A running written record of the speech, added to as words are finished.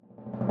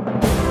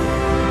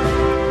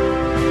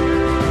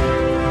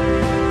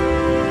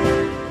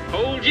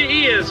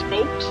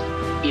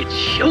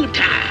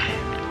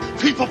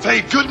People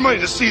pay good money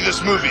to see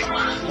this movie.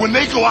 When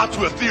they go out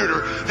to a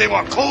theater, they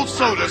want cold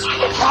sodas,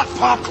 hot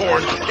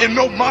popcorn, and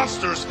no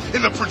monsters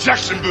in the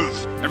projection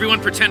booth.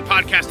 Everyone pretend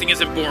podcasting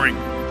isn't boring.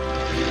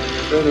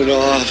 Turn it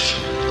off.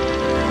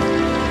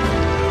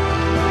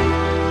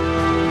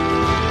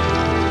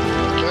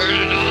 Turn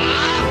it off.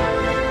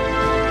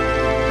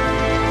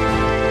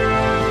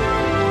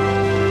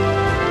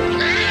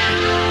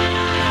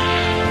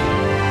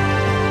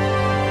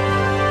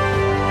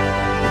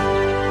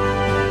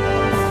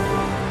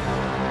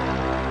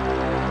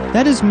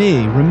 That is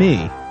me,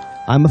 Remy.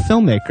 I'm a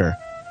filmmaker,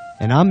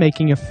 and I'm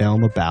making a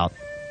film about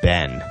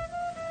Ben,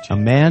 a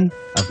man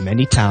of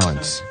many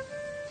talents.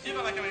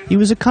 He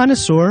was a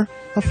connoisseur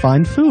of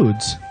fine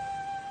foods,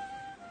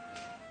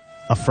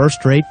 a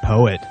first-rate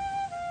poet,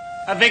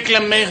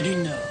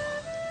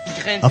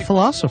 a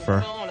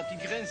philosopher,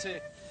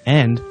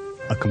 and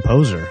a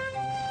composer.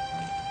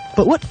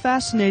 But what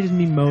fascinated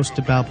me most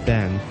about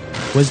Ben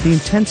was the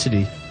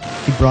intensity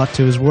he brought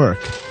to his work.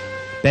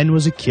 Ben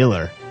was a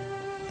killer.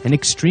 An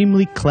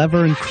extremely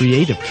clever and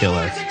creative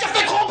killer.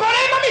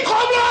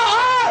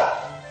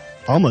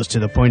 Almost to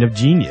the point of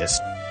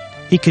genius.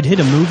 He could hit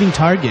a moving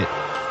target,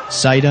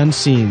 sight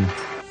unseen,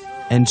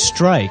 and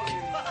strike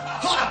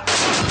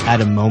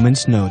at a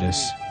moment's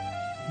notice.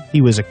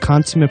 He was a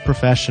consummate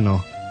professional.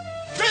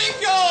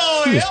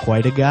 He was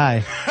quite a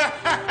guy.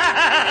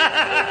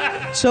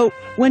 So,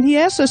 when he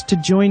asked us to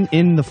join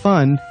in the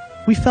fun,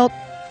 we felt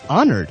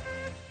honored.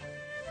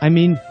 I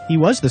mean, he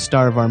was the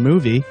star of our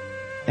movie.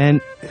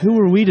 And who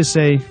were we to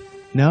say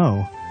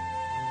no?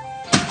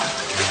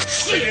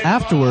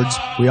 Afterwards,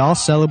 we all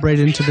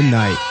celebrated into the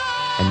night,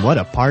 and what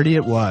a party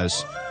it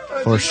was,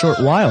 for a short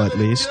while at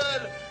least,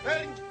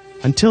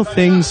 until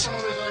things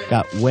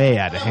got way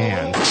out of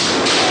hand.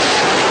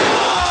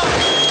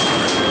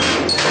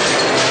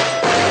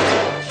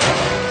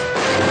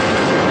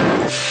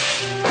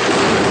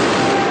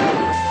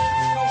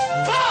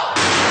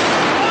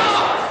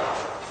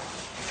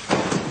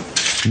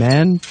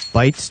 Man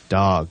bites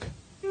dog.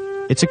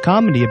 It's a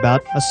comedy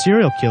about a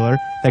serial killer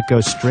that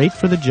goes straight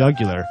for the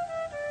jugular.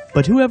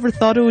 But whoever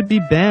thought it would be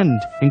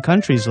banned in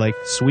countries like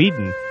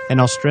Sweden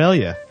and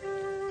Australia?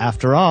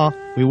 After all,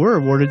 we were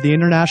awarded the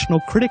International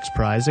Critics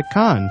Prize at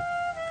Cannes.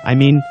 I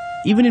mean,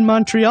 even in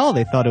Montreal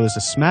they thought it was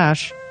a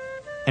smash.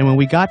 And when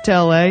we got to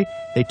LA,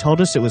 they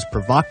told us it was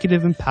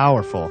provocative and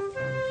powerful.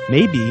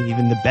 Maybe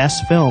even the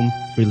best film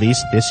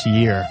released this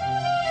year.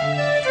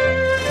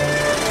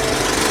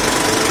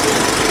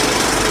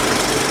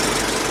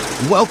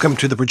 Welcome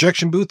to the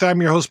Projection Booth.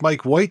 I'm your host,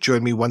 Mike White.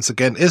 Join me once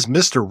again is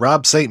Mr.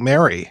 Rob St.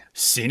 Mary.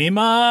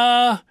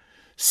 Cinema!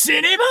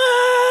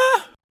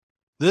 Cinema!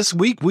 This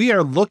week we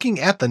are looking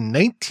at the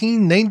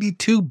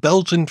 1992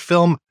 Belgian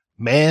film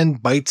Man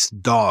Bites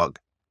Dog,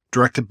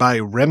 directed by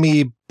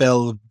Remy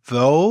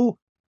Belvaux,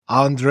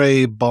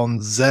 André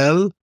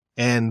Bonzel,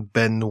 and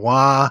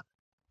Benoit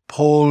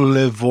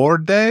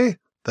Poelvoorde.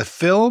 The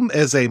film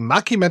is a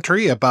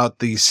mockumentary about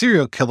the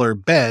serial killer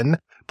Ben,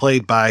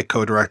 played by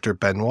co-director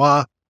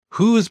Benoit,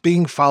 who is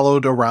being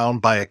followed around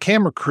by a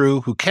camera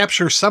crew who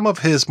captures some of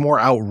his more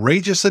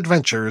outrageous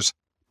adventures,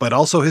 but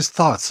also his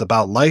thoughts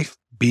about life,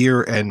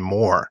 beer, and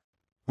more.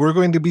 We're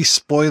going to be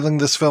spoiling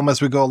this film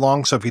as we go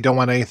along, so if you don't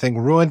want anything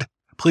ruined,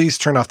 please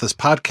turn off this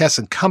podcast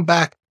and come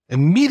back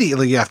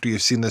immediately after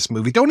you've seen this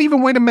movie. Don't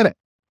even wait a minute.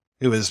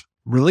 It was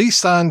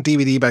released on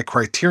DVD by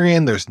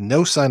Criterion. There's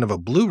no sign of a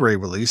Blu-ray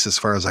release as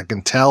far as I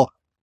can tell.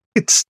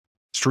 It's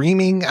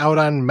streaming out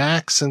on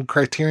Max and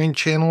Criterion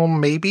Channel,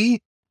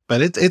 maybe?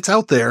 But it's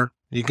out there.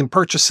 You can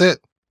purchase it.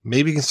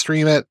 Maybe you can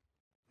stream it.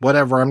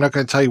 Whatever. I'm not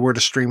going to tell you where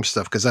to stream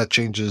stuff because that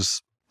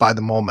changes by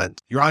the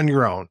moment. You're on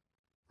your own.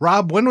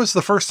 Rob, when was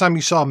the first time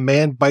you saw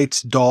Man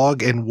Bites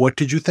Dog, and what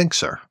did you think,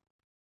 sir?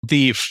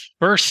 The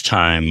first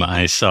time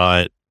I saw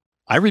it,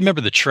 I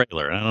remember the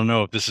trailer. I don't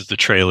know if this is the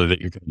trailer that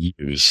you're going to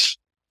use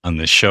on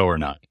this show or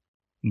not,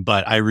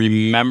 but I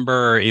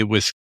remember it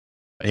was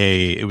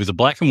a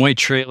black and white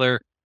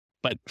trailer.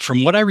 But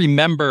from what I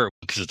remember,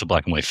 because it's a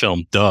black and white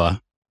film,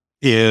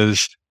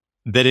 is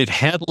that it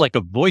had like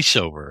a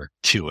voiceover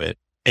to it,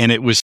 and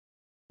it was,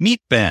 "Meet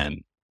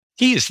Ben.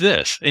 He is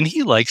this, and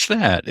he likes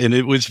that." And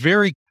it was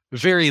very,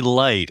 very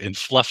light and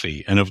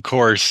fluffy, and of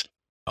course,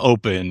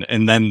 open.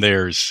 And then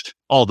there's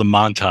all the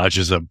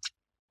montages of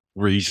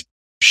where he's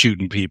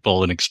shooting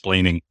people and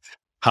explaining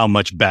how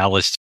much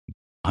ballast,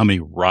 how many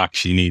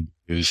rocks you need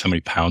to use, how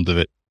many pounds of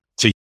it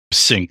to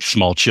sink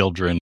small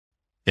children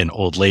and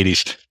old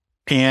ladies.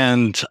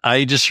 And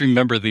I just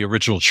remember the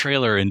original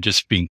trailer and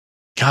just being,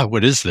 God,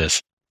 what is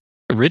this?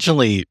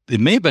 Originally, it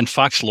may have been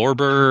Fox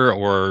Lorber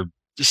or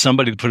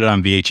somebody put it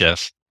on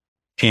VHS.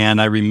 And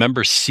I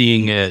remember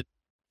seeing it.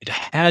 It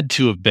had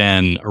to have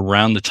been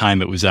around the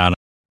time it was out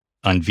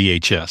on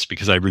VHS,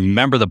 because I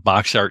remember the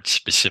box art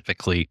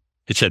specifically.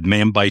 It said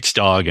Man Bites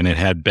Dog, and it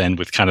had Ben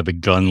with kind of a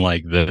gun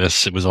like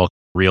this. It was all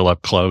real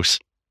up close.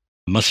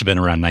 It must have been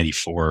around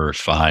 94 or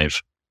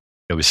 5.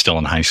 I was still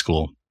in high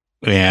school.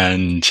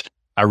 And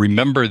I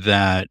remember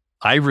that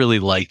I really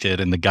liked it.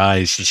 And the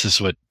guys, this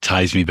is what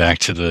ties me back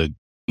to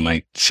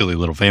my silly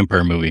little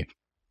vampire movie,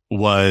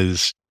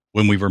 was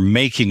when we were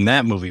making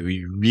that movie,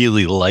 we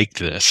really liked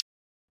this.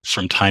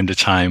 From time to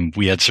time,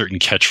 we had certain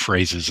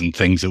catchphrases and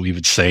things that we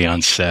would say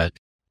on set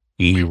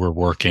when we were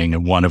working,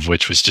 and one of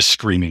which was just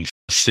screaming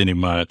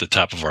cinema at the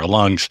top of our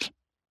lungs,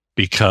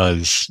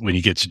 because when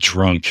he gets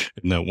drunk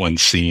in that one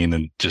scene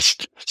and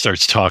just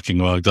starts talking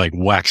about, like,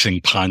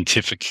 waxing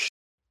pontific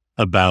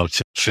about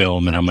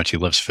film and how much he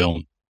loves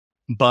film.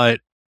 But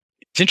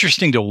it's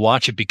interesting to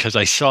watch it because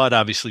I saw it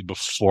obviously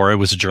before I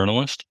was a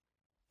journalist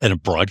and a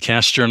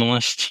broadcast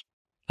journalist.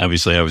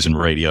 Obviously, I was in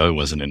radio. I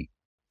wasn't in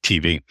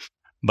TV,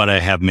 but I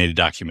have made a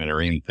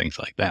documentary and things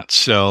like that.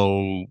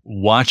 So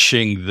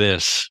watching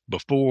this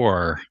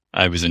before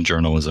I was in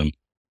journalism,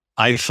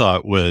 I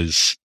thought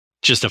was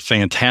just a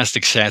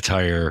fantastic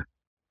satire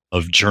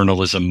of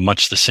journalism,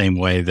 much the same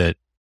way that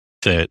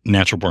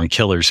Natural Born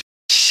Killers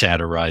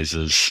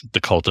satirizes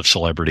the cult of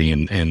celebrity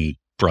and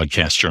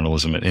broadcast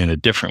journalism in a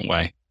different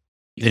way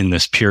in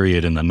this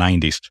period in the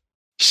 90s.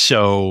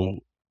 So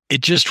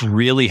it just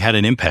really had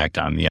an impact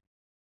on me.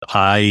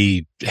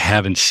 I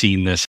haven't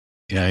seen this.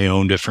 I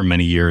owned it for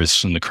many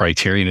years in the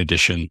Criterion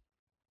edition.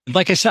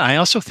 Like I said, I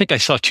also think I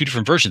saw two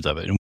different versions of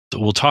it. And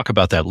we'll talk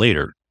about that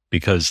later,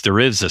 because there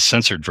is a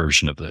censored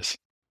version of this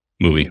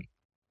movie.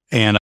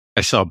 And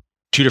I saw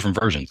two different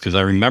versions because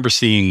I remember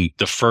seeing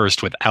the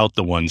first without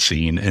the one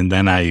scene. And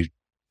then I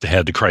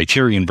had the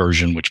Criterion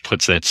version, which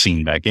puts that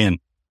scene back in.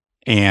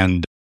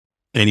 And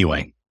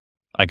anyway,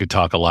 I could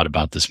talk a lot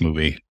about this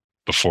movie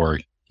before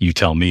you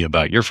tell me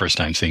about your first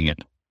time seeing it.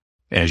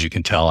 As you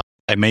can tell,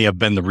 I may have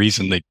been the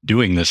reason that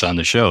doing this on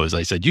the show is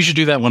I said, you should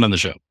do that one on the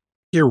show.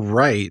 You're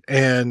right.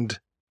 And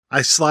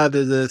I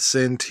slotted this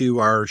into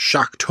our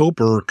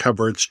Shocktober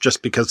coverage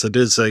just because it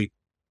is a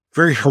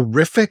very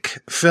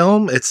horrific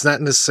film. It's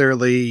not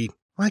necessarily,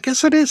 well, I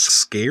guess it is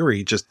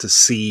scary just to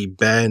see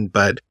Ben,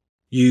 but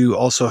you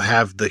also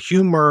have the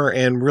humor.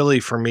 And really,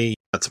 for me,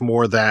 it's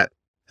more that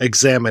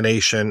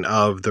examination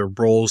of the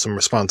roles and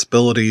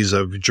responsibilities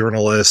of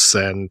journalists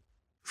and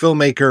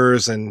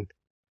filmmakers. And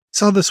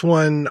saw this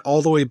one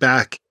all the way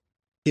back.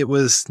 It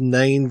was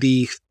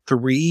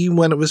 93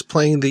 when it was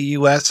playing the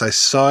U.S. I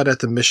saw it at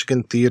the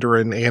Michigan Theater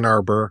in Ann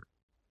Arbor.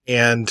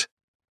 And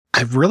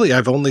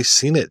I've only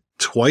seen it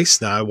twice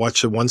now. I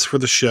watched it once for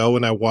the show,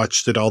 and I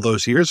watched it all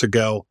those years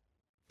ago.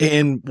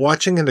 And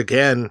watching it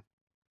again,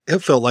 it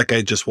felt like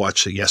I just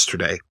watched it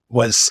yesterday. It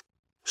was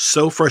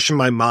so fresh in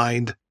my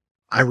mind.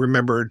 I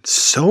remembered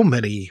so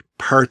many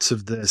parts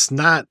of this,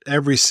 not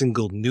every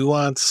single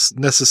nuance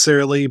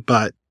necessarily,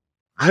 but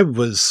I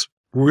was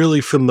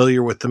really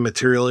familiar with the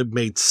material. It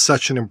made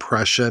such an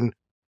impression.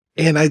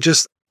 And I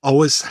just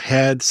always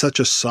had such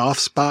a soft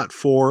spot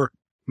for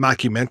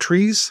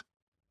mockumentaries,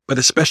 but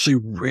especially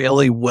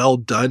really well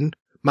done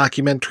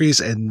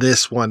mockumentaries. And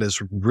this one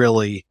is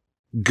really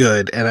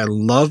good. And I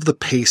love the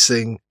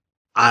pacing.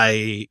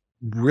 I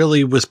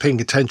really was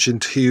paying attention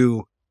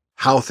to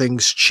how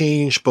things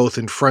change both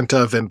in front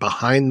of and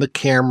behind the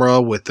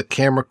camera with the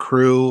camera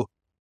crew.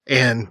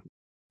 And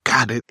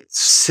God, it's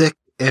sick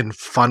and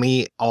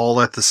funny all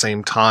at the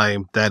same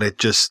time that it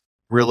just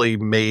really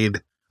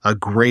made a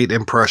great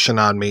impression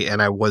on me.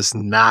 And I was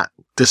not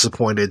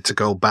disappointed to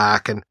go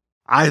back. And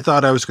I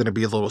thought I was going to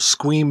be a little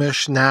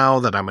squeamish now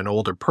that I'm an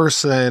older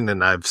person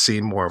and I've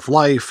seen more of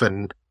life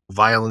and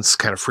violence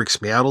kind of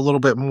freaks me out a little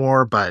bit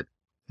more. But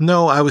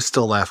no, I was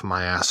still laughing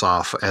my ass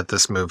off at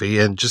this movie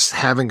and just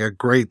having a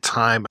great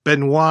time.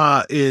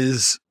 Benoit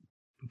is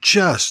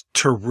just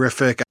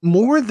terrific.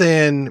 More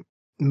than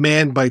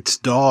Man Bites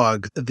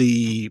Dog,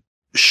 the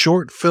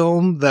short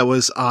film that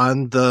was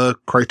on the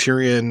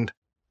Criterion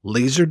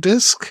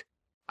Laserdisc.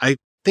 I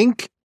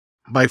think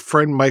my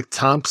friend Mike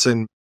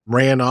Thompson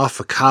ran off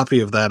a copy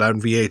of that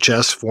on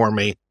VHS for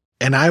me,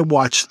 and I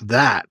watched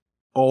that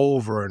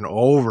over and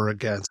over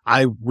again.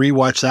 I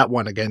rewatched that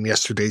one again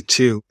yesterday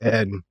too,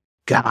 and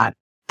God,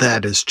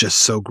 that is just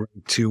so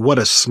great too. What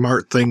a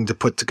smart thing to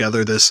put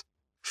together, this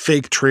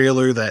fake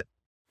trailer that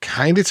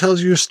kind of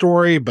tells you a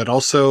story, but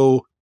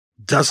also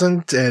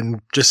doesn't,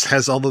 and just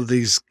has all of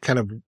these kind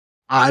of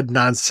odd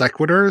non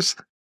sequiturs.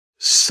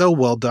 So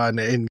well done.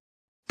 And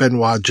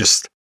Benoit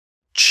just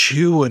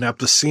chewing up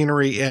the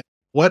scenery. And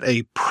what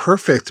a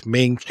perfect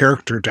main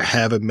character to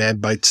have in Man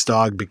Bites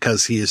Dog,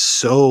 because he is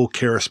so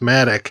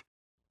charismatic.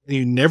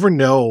 You never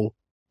know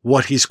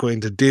what he's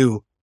going to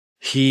do.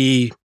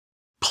 He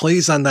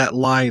plays on that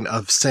line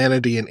of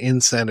sanity and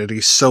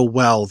insanity so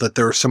well that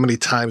there are so many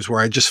times where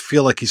I just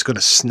feel like he's going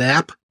to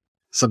snap.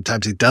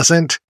 Sometimes he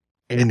doesn't.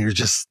 And you're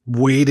just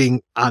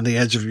waiting on the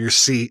edge of your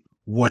seat.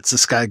 What's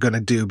this guy going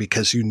to do?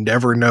 Because you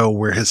never know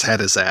where his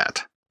head is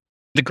at.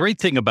 The great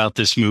thing about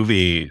this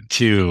movie,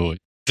 too,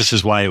 this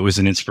is why it was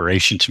an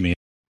inspiration to me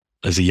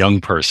as a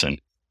young person,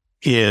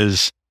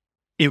 is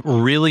it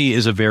really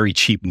is a very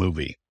cheap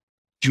movie.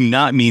 Do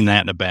not mean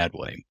that in a bad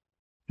way.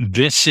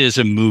 This is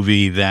a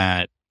movie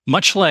that,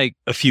 much like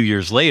a few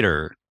years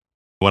later,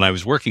 when I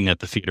was working at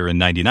the theater in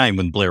 99,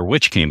 when Blair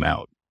Witch came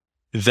out,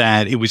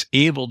 that it was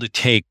able to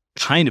take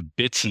kind of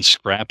bits and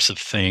scraps of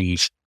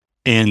things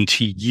and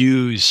to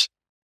use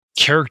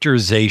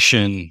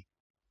characterization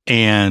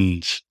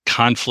and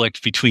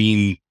conflict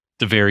between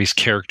the various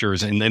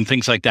characters and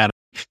things like that.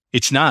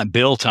 It's not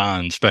built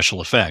on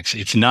special effects.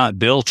 It's not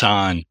built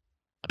on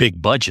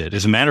big budget.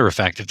 As a matter of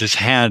fact, if this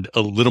had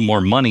a little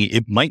more money,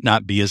 it might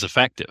not be as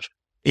effective.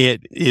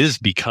 It is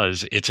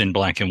because it's in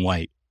black and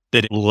white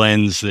that it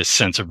lends this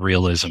sense of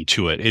realism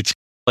to it. It's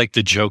like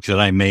the joke that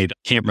I made.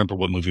 I can't remember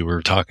what movie we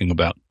were talking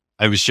about.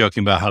 I was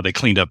joking about how they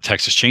cleaned up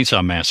Texas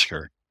Chainsaw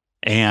Massacre.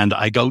 And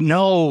I go,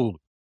 no,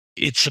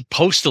 it's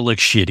supposed to look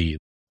shitty.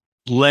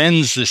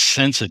 Lends this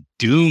sense of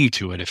doom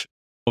to it.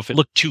 If it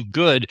looked too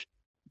good,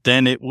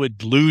 then it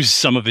would lose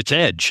some of its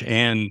edge.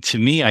 And to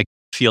me, I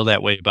feel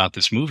that way about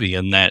this movie,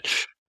 and that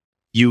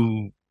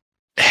you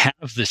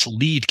have this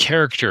lead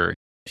character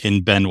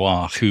in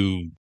Benoit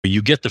who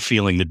you get the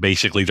feeling that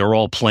basically they're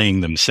all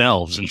playing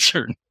themselves in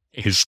certain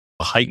ways,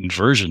 a heightened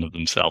version of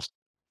themselves,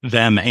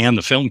 them and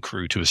the film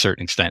crew to a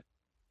certain extent.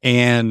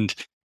 And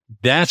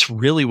that's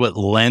really what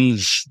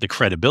lends the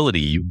credibility.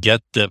 You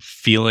get the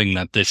feeling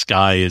that this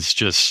guy is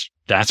just,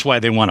 that's why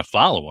they want to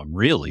follow him,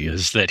 really,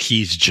 is that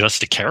he's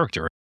just a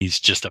character. He's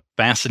just a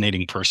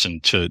fascinating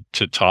person to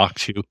talk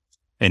to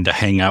and to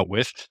hang out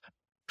with.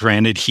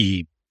 Granted,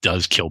 he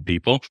does kill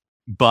people,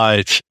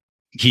 but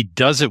he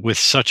does it with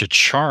such a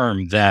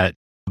charm that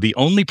the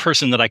only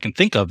person that I can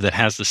think of that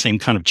has the same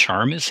kind of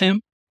charm as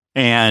him,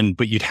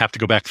 but you'd have to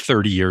go back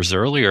 30 years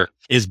earlier,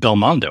 is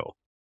Belmondo.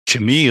 To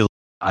me,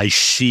 I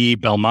see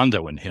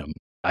Belmondo in him.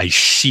 I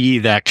see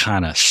that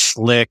kind of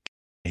slick,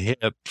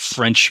 hip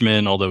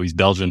Frenchman, although he's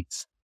Belgian,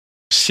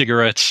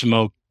 cigarette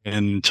smoke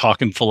and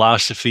talking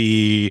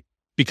philosophy.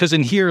 Because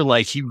in here,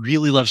 like, he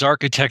really loves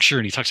architecture,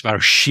 and he talks about how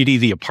shitty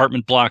the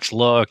apartment blocks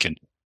look. And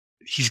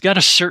he's got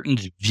a certain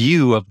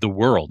view of the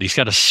world. He's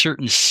got a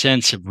certain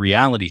sense of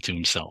reality to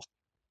himself.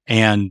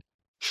 And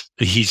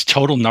he's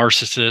total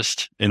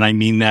narcissist. And I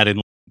mean that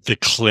in the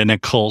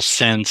clinical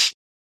sense.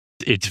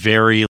 It's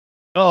very,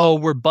 oh,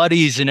 we're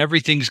buddies and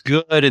everything's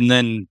good. And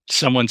then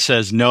someone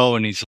says no,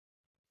 and he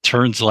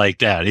turns like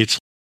that. It's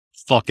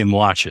fucking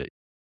watch it.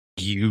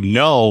 You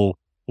know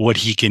what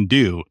he can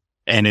do.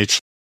 And it's,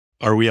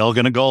 are we all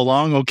going to go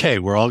along? Okay,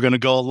 we're all going to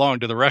go along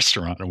to the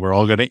restaurant and we're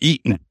all going to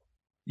eat.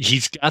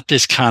 He's got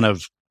this kind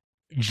of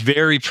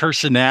very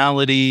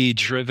personality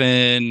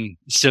driven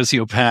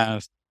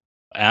sociopath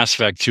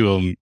aspect to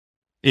him.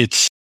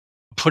 It's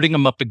putting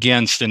him up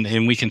against,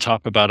 and we can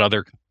talk about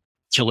other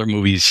killer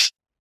movies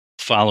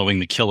following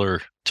the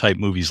killer type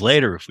movies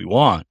later if we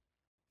want,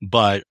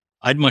 but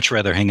I'd much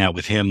rather hang out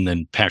with him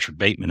than Patrick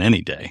Bateman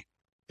any day.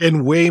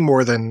 And way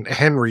more than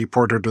Henry,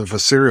 Portrait of a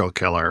Serial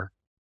Killer,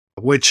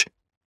 which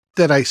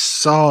that I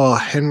saw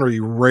Henry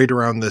right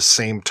around the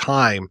same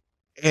time.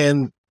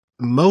 And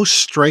most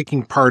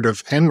striking part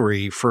of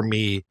Henry for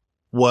me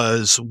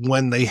was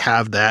when they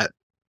have that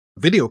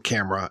video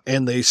camera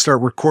and they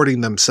start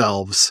recording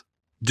themselves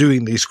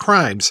doing these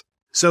crimes.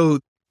 So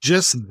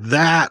just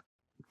that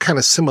kind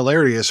of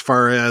similarity, as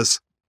far as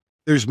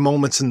there's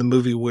moments in the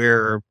movie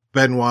where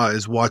Benoit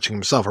is watching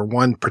himself, or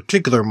one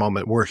particular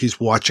moment where he's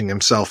watching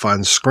himself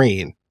on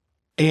screen.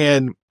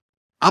 And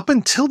up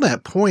until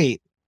that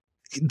point,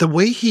 the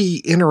way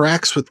he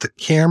interacts with the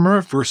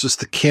camera versus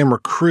the camera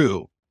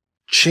crew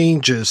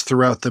changes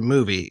throughout the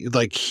movie.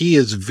 Like, he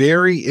is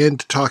very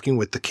into talking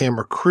with the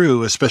camera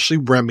crew, especially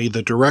Remy,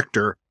 the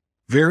director,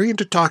 very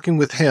into talking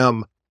with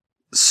him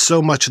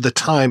so much of the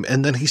time.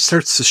 And then he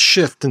starts to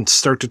shift and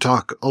start to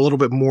talk a little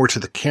bit more to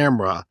the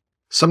camera.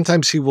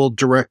 Sometimes he will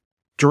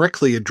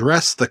directly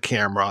address the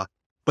camera,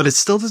 but it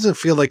still doesn't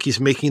feel like he's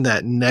making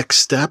that next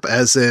step,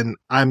 as in,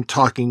 I'm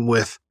talking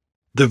with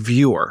the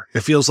viewer.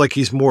 It feels like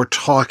he's more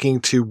talking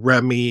to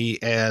Remy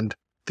and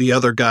the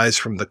other guys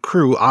from the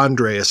crew,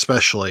 Andre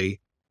especially,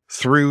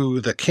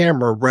 through the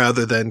camera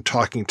rather than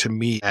talking to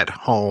me at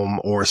home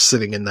or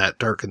sitting in that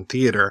darkened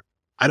theater.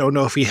 I don't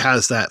know if he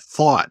has that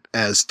thought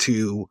as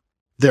to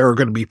there are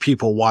going to be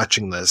people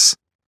watching this.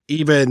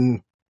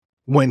 Even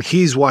when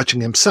he's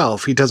watching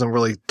himself, he doesn't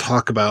really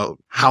talk about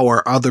how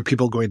are other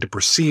people going to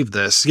perceive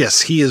this.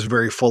 Yes, he is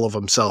very full of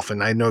himself,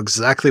 and I know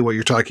exactly what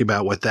you're talking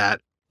about with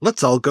that.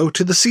 Let's all go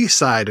to the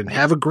seaside and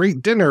have a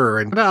great dinner,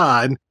 and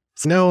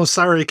no,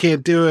 sorry, I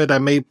can't do it. I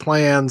made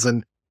plans,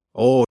 and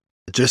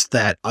just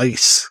that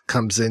ice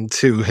comes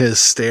into his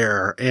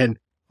stare. And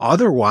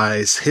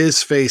otherwise,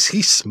 his face,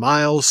 he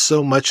smiles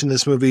so much in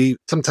this movie.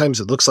 Sometimes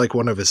it looks like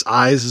one of his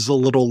eyes is a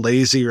little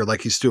lazy, or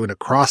like he's doing a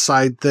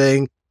cross-eyed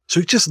thing. So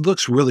he just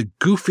looks really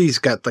goofy. He's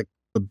got like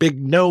a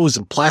big nose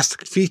and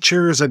plastic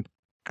features. And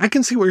I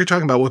can see what you're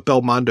talking about with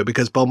Belmondo,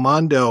 because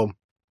Belmondo,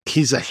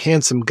 he's a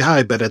handsome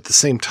guy, but at the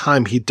same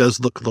time, he does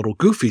look a little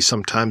goofy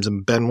sometimes.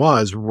 And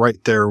Benoit is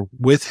right there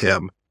with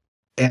him.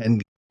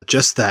 And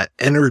just that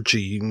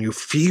energy, and you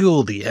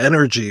feel the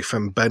energy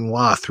from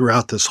Benoit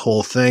throughout this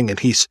whole thing. And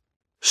he's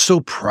so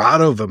proud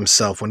of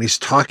himself when he's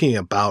talking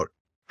about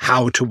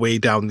how to weigh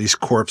down these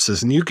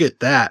corpses. And you get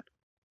that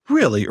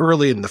really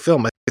early in the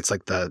film. I think it's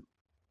like the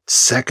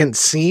second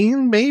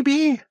scene,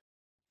 maybe?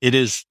 It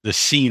is the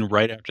scene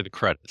right after the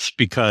credits,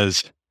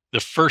 because the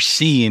first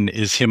scene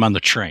is him on the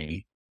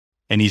train,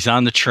 and he's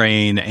on the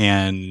train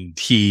and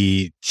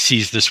he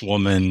sees this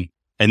woman,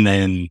 and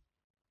then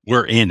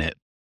we're in it.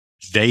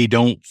 They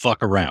don't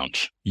fuck around.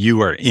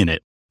 You are in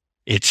it.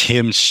 It's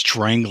him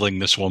strangling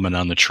this woman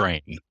on the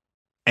train,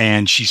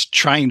 and she's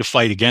trying to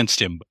fight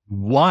against him.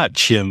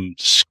 Watch him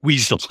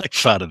squeeze the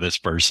life out of this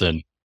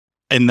person.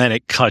 And then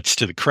it cuts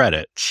to the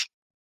credits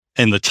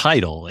and the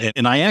title.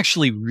 And I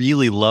actually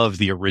really love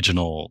the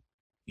original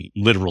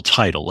literal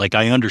title. Like,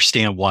 I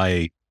understand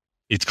why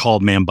it's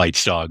called Man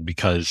Bites Dog,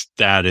 because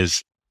that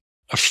is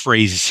a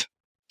phrase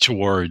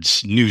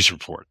towards news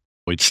report.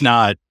 It's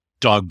not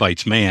dog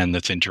bites man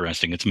that's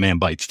interesting. It's man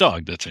bites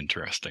dog that's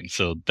interesting.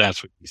 So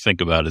that's what you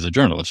think about as a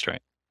journalist,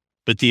 right?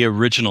 But the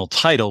original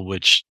title,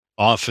 which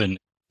often,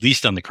 at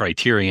least on the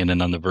Criterion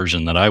and on the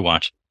version that I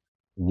watch,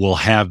 will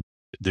have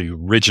the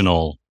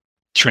original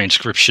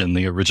transcription,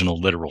 the original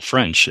literal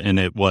French, and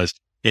it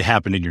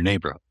happened in your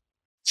neighborhood.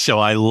 So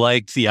I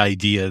like the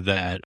idea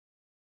that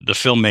the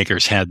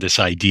filmmakers had this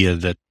idea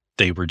that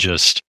they were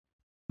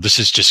this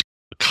is just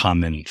a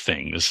common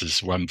thing. This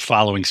is where I'm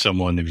following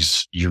someone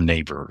who's your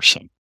neighbor or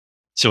something.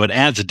 So it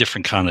adds a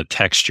different kind of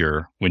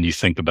texture when you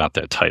think about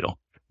that title.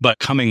 But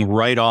coming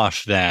right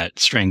off that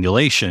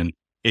strangulation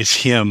is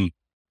him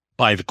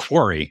by the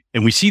quarry.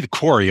 And we see the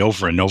quarry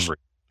over and over.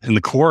 And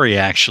the quarry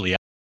actually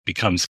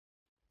becomes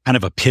kind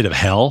of a pit of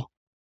hell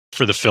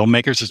for the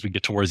filmmakers as we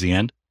get towards the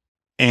end,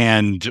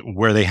 and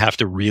where they have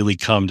to really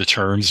come to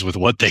terms with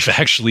what they've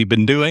actually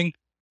been doing,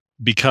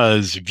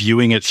 because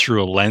viewing it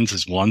through a lens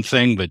is one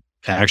thing, but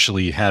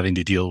actually having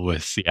to deal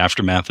with the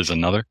aftermath is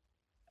another.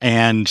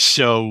 And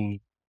so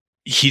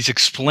he's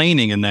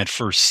explaining in that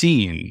first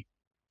scene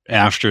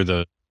after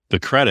the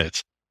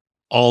credits,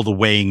 all the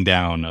weighing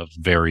down of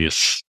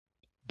various.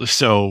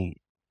 So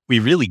we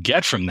really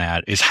get from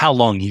that is how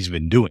long he's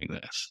been doing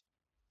this,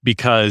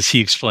 because he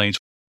explains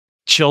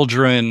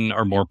children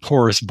are more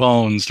porous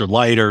bones, they're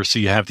lighter, so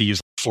you have to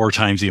use 4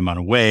 times the amount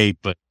of weight.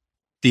 But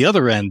the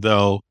other end,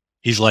 though,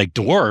 he's like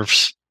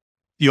dwarfs,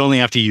 you only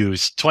have to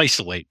use twice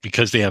the weight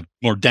because they have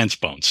more dense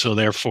bones. So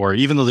therefore,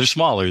 even though they're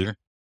smaller,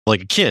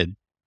 like a kid,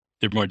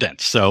 they're more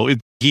dense. So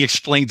he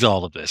explains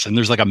all of this, and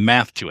there's like a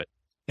math to it.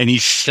 And he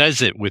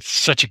says it with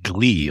such a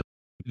glee.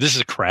 This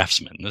is a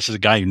craftsman. This is a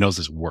guy who knows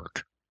his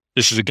work.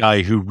 This is a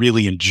guy who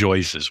really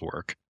enjoys his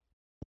work.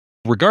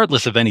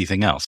 Regardless of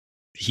anything else,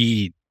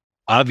 he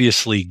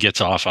obviously gets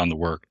off on the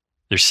work.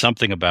 There's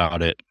something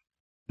about it.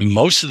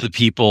 Most of the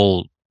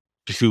people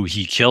who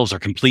he kills are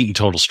complete and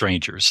total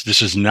strangers.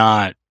 This is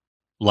not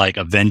like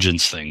a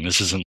vengeance thing. This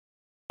isn't,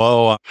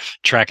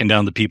 tracking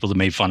down the people that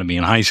made fun of me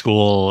in high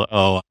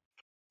school.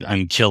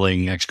 I'm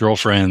killing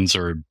ex-girlfriends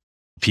or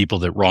people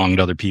that wronged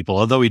other people.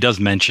 Although he does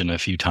mention a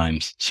few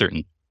times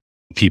certain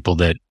people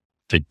that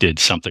did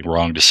something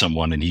wrong to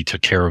someone and he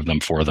took care of them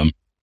for them.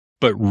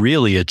 But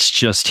really, it's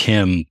just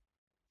him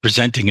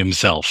presenting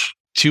himself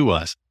to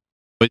us.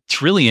 But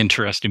it's really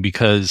interesting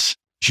because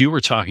you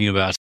were talking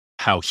about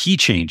how he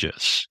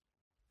changes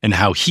and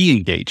how he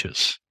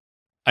engages.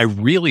 I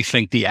really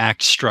think the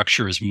act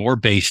structure is more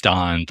based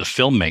on the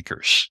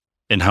filmmakers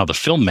and how the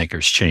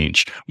filmmakers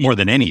change more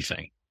than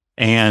anything.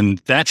 And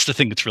that's the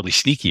thing that's really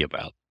sneaky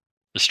about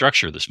the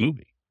structure of this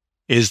movie,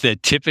 is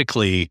that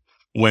typically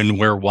when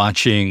we're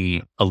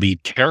watching a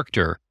lead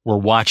character, we're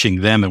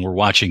watching them and we're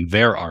watching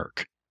their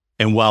arc.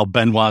 And while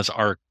Benoit's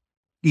arc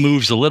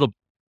moves a little,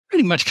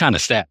 pretty much kind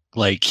of static,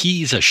 like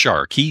he's a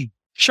shark.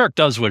 Shark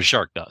does what a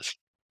shark does.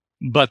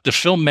 But the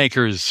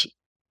filmmakers,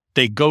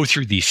 they go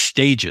through these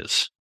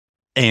stages,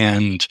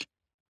 and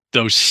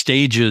those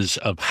stages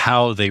of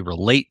how they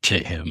relate to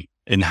him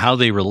and how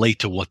they relate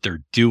to what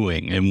they're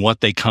doing and what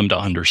they come to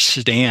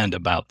understand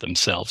about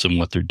themselves and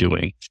what they're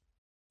doing,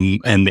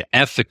 and the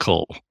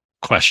ethical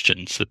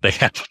questions that they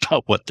have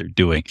about what they're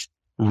doing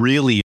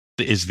really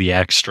is the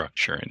act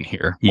structure in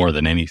here more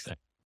than anything.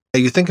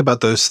 You think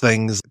about those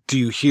things. Do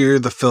you hear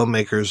the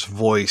filmmaker's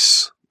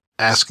voice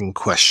asking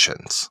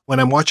questions? When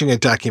I'm watching a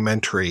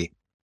documentary,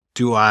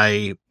 do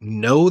I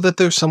know that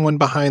there's someone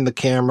behind the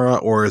camera,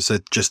 or is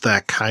it just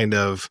that kind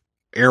of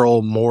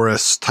Errol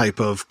Morris type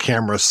of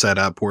camera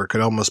setup where it could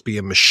almost be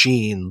a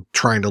machine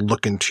trying to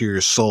look into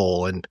your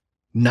soul and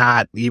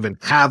not even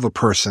have a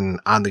person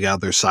on the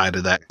other side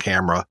of that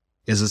camera?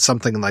 Is it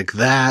something like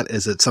that?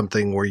 Is it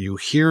something where you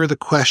hear the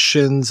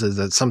questions? Is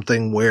it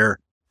something where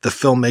the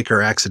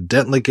filmmaker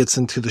accidentally gets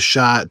into the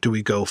shot? Do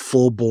we go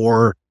full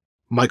bore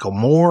Michael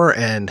Moore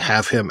and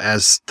have him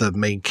as the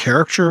main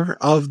character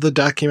of the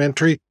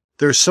documentary?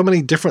 There's so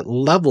many different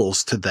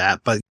levels to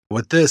that. But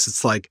with this,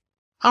 it's like,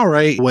 all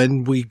right,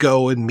 when we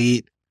go and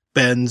meet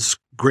Ben's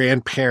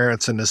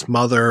grandparents and his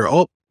mother,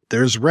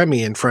 there's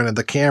Remy in front of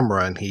the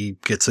camera, and he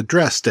gets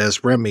addressed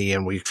as Remy,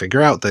 and we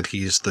figure out that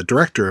he's the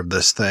director of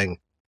this thing.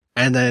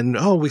 And then,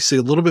 we see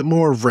a little bit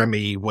more of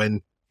Remy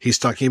when he's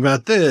talking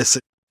about this.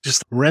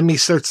 Just Remy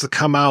starts to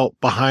come out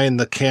behind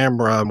the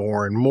camera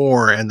more and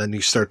more, and then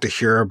you start to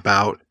hear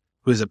about,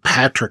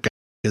 Patrick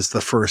is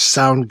the first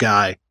sound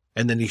guy,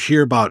 and then you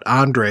hear about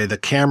Andre, the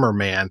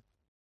cameraman.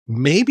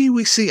 Maybe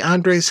we see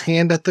Andre's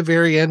hand at the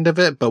very end of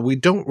it, but we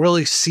don't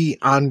really see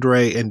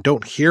Andre and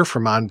don't hear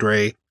from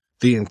Andre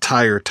the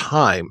entire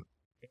time.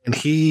 And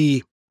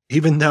he,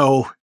 even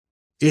though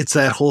it's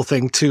that whole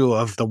thing too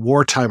of the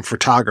wartime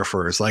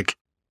photographers, like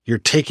you're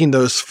taking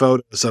those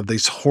photos of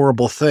these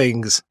horrible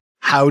things.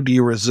 How do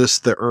you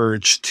resist the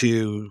urge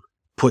to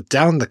put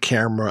down the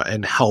camera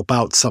and help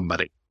out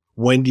somebody?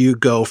 When do you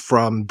go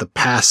from the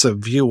passive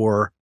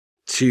viewer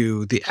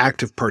to the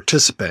active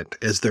participant?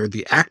 Is there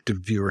the active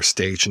viewer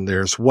stage in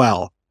there as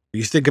well?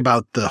 You think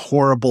about the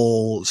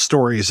horrible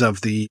stories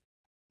of the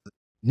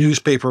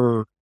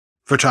newspaper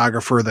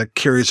photographer that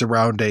carries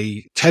around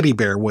a teddy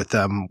bear with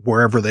them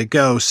wherever they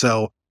go.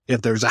 So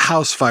if there's a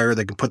house fire,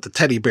 they can put the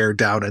teddy bear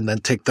down and then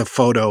take the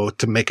photo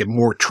to make it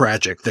more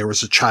tragic. There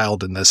was a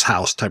child in this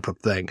house type of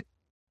thing.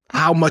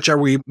 How much are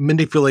we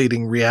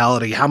manipulating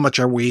reality? How much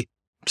are we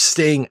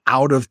staying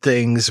out of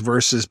things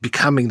versus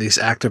becoming these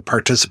active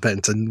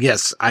participants? And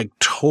yes, I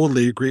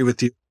totally agree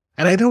with you.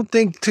 And I don't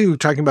think, too,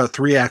 talking about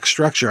 3-act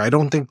structure, I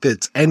don't think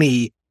that's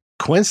any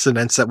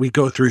coincidence that we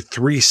go through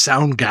 3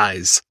 sound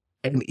guys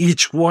and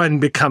each one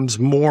becomes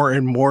more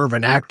and more of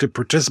an active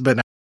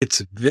participant.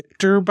 It's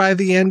Victor by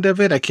the end of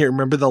it. I can't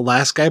remember the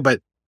last guy, but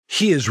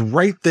he is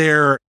right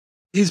there.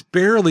 He's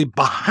barely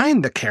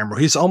behind the camera.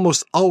 He's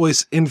almost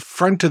always in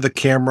front of the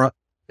camera.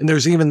 And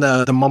there's even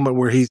the moment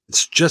where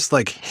it's just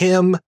like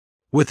him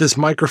with his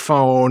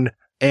microphone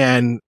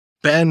and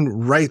Ben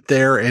right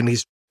there. And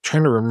he's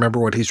trying to remember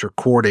what he's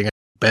recording.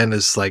 Ben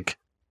is like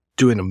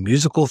doing a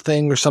musical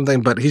thing or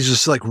something, but he's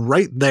just like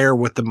right there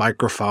with the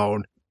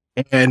microphone.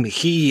 And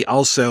he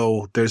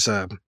also, there's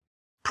a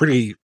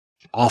pretty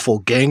awful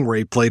gang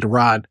rape later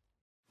on.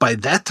 By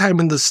that time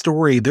in the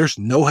story, there's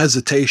no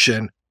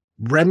hesitation.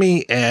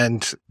 Remy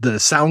and the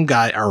sound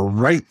guy are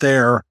right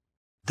there.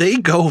 They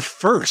go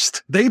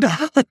first. They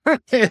don't,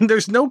 and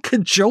there's no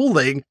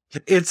cajoling.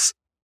 It's,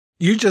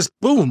 you just,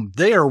 boom,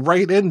 they are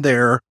right in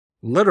there,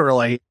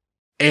 literally,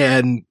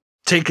 and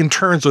taking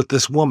turns with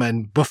this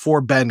woman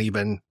before Ben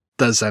even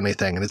does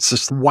anything. And it's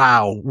just,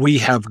 wow, we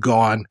have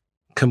gone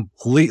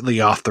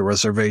completely off the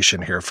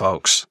reservation here,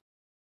 folks.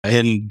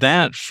 And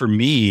that, for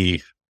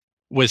me,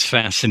 was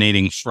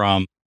fascinating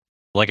from,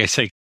 like I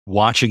say,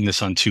 watching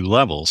this on 2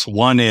 levels.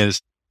 One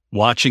is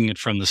watching it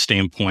from the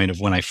standpoint of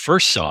when I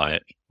first saw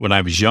it, when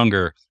I was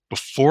younger,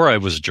 before I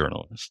was a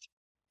journalist,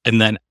 and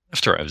then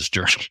after I was a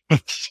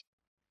journalist.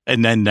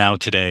 And then now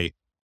today,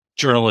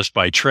 journalist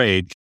by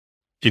trade.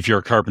 If you're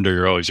a carpenter,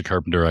 you're always a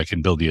carpenter. I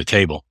can build you a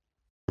table.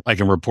 I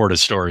can report a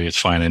story. It's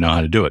fine. I know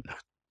how to do it.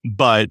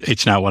 But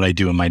it's not what I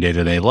do in my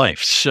day-to-day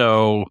life.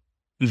 So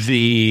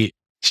it's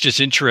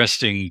just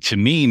interesting to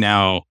me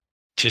now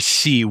to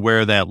see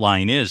where that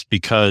line is,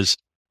 because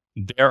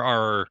there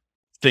are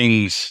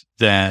things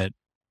that,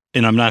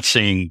 and I'm not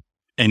saying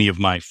any of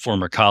my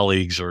former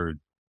colleagues or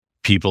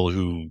people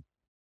who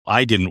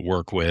I didn't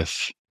work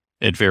with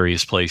at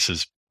various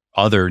places,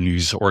 other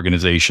news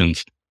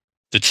organizations,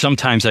 that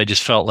sometimes I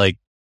just felt like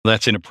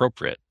that's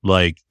inappropriate.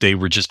 Like they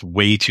were just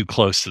way too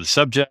close to the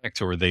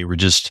subject, or they were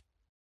just,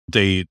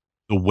 the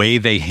way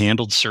they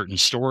handled certain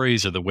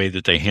stories or the way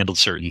that they handled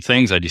certain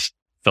things, I just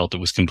felt it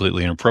was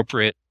completely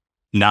inappropriate.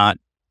 Not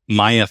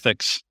my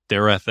ethics,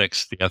 their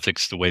ethics, the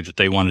ethics, the way that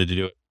they wanted to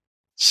do it.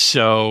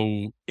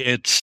 So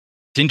it's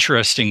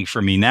interesting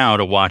for me now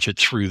to watch it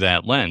through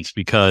that lens,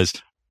 because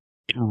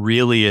it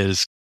really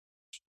is,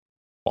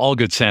 all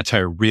good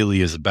satire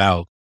really is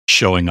about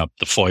showing up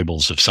the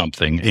foibles of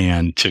something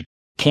and to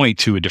point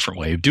to a different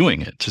way of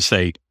doing it, to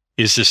say,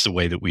 is this the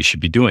way that we should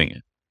be doing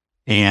it?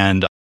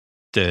 And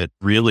that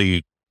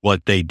really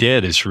what they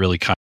did is really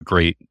kind of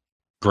great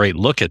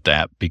look at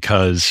that,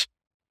 because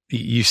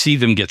you see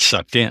them get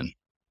sucked in,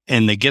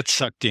 and they get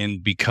sucked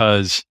in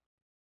because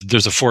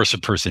there's a force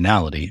of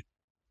personality.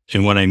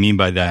 And what I mean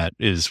by that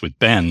is with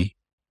Ben,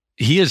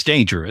 he is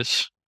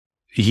dangerous.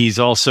 He's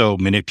also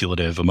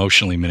manipulative,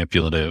 emotionally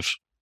manipulative,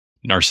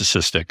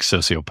 narcissistic,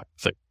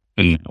 sociopathic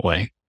in that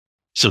way.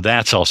 So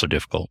that's also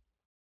difficult.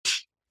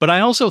 But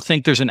I also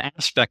think there's an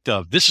aspect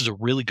of, this is a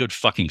really good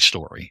fucking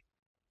story.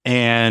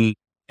 And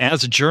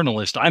as a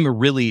journalist, I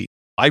really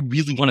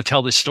want to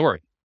tell this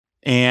story.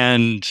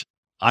 And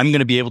I'm going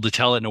to be able to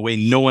tell it in a way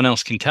no one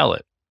else can tell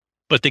it.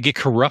 But they get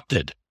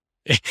corrupted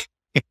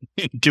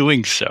in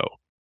doing so.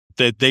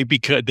 That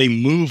they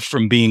move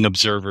from being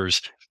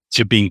observers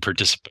to being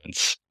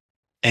participants.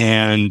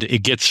 And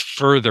it gets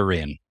further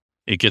in.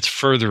 It gets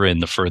further in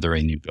the further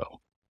in you go,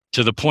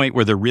 to the point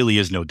where there really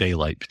is no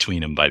daylight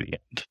between them by the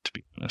end, to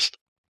be honest.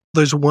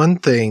 There's one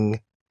thing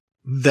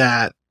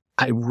that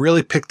I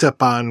really picked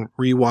up on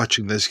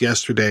rewatching this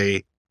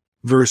yesterday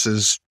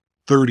versus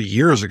 30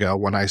 years ago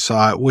when I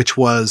saw it, which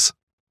was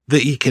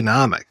the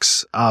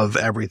economics of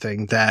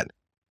everything. That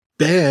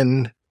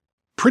Ben,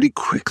 pretty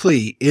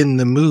quickly in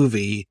the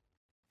movie,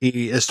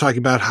 he is talking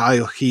about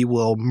how he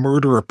will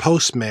murder a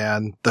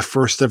postman the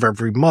first of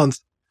every month,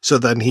 so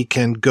then he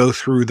can go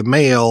through the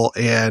mail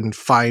and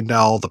find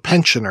all the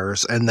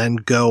pensioners and then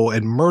go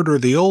and murder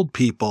the old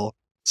people.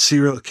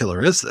 Serial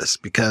killer is this,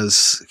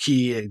 because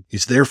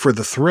he's there for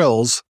the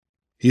thrills.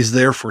 He's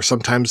there for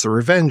sometimes the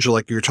revenge,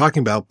 like you're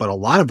talking about, but a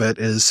lot of it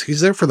is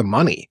he's there for the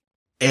money.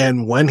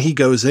 And when he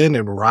goes in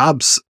and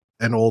robs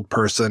an old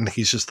person.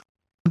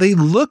 They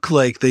look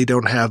like they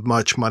don't have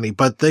much money,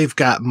 but they've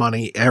got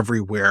money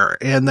everywhere.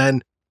 And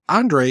then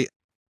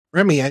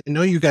Remy, I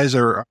know you guys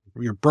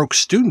you're broke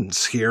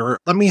students here.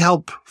 Let me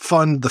help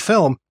fund the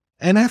film.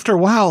 And after a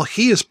while,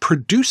 he is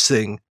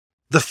producing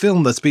the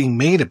film that's being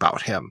made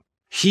about him.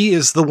 He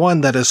is the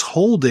one that is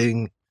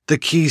holding the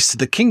keys to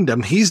the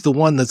kingdom. He's the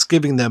one that's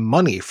giving them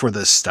money for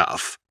this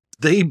stuff.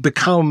 They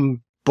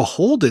become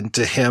beholden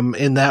to him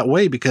in that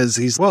way because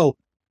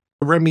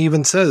Remy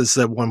even says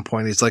at one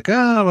point, he's like,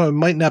 I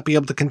might not be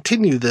able to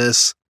continue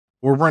this.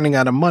 We're running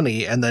out of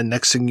money. And then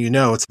next thing you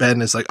know, it's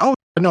Ben is like, oh,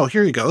 no,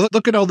 here you go.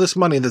 Look at all this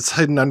money that's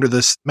hidden under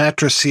this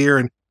mattress here.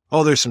 And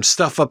there's some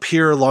stuff up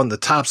here along the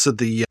tops of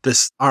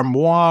this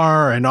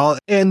armoire and all.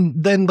 And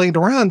then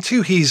later on,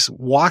 too, he's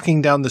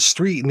walking down the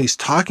street and he's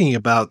talking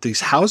about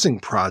these housing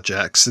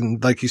projects.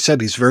 And like you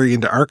said, he's very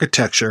into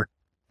architecture.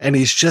 And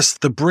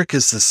the brick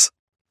is this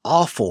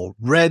awful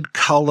red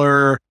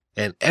color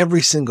and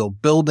every single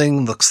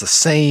building looks the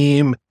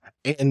same.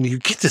 And you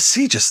get to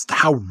see just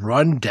how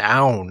run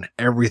down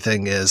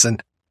everything is.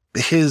 And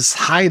his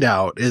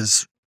hideout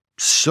is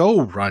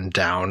so run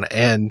down,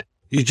 and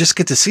you just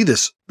get to see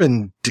this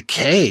urban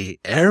decay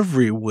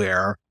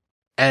everywhere.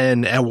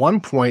 And at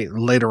one point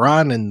later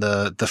on in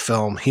the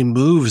film, he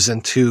moves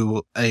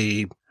into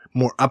a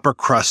more upper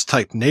crust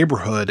type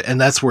neighborhood.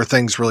 And that's where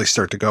things really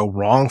start to go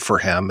wrong for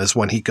him, is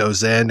when he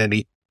goes in and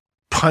he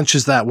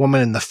punches that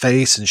woman in the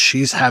face and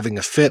she's having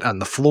a fit on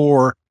the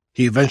floor.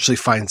 He eventually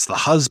finds the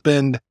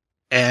husband.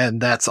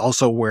 And that's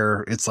also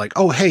where it's like,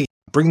 oh, hey,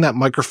 bring that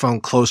microphone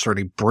closer. And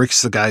he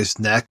breaks the guy's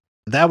neck.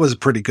 That was a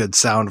pretty good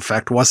sound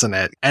effect, wasn't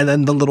it? And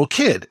then the little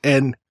kid.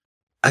 And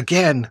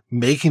again,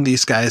 making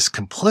these guys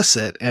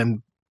complicit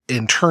and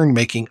in turn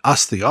making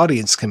us, the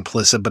audience,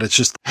 complicit. But it's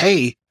just,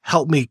 hey,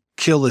 help me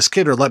kill this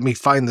kid or let me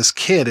find this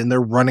kid. And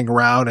they're running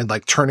around and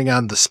like turning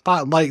on the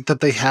spotlight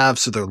that they have.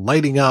 So they're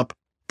lighting up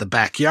the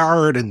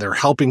backyard and they're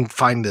helping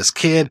find this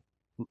kid.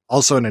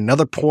 Also, in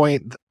another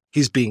point,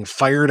 he's being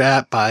fired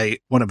at by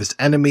one of his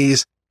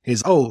enemies.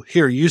 He's,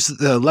 here,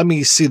 let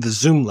me see the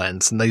zoom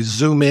lens. And they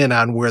zoom in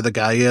on where the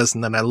guy is.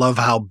 And then I love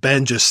how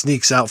Ben just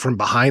sneaks out from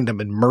behind him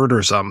and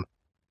murders him.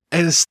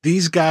 And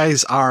these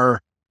guys are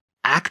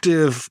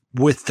active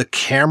with the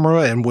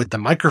camera and with the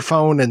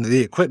microphone and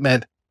the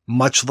equipment,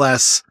 much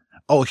less,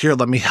 here,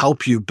 let me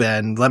help you,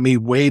 Ben. Let me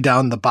weigh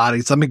down the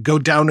bodies. Let me go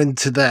down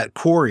into that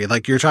quarry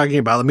like you're talking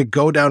about. Let me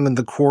go down in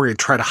the quarry and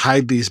try to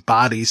hide these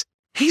bodies.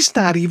 He's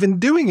not even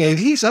doing it.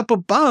 He's up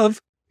above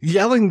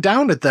yelling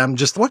down at them.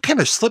 Just, what kind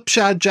of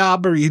slipshod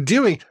job are you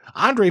doing?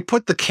 Andre,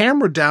 put the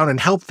camera down and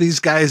help these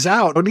guys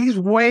out. And he's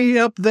way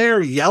up there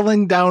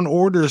yelling down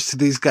orders to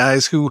these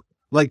guys who,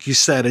 like you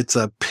said, it's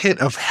a pit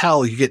of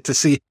hell. You get to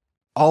see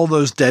all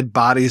those dead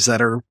bodies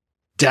that are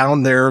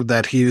down there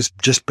that he's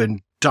just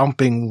been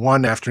dumping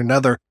one after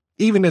another.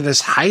 Even in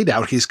his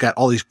hideout, he's got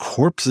all these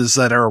corpses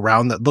that are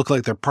around that look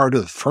like they're part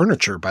of the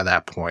furniture by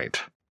that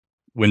point.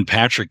 When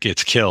Patrick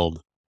gets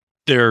killed,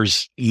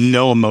 there's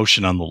no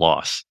emotion on the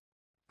loss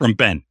from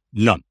Ben.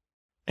 None.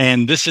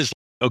 And this is,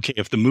 okay,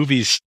 if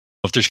there's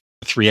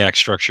 3-act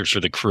structure for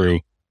the crew,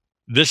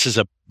 this is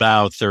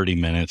about 30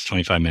 minutes,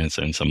 25 minutes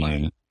in, something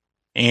like that.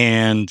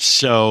 And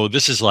so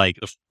this is like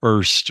the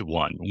first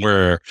one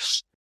where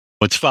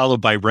it's followed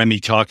by Remy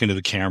talking to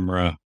the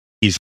camera.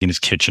 He's in his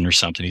kitchen or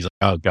something. He's like,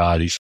 oh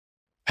God,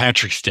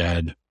 Patrick's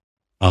dead.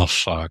 Oh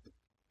fuck.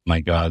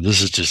 My God,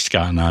 this has just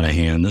gotten out of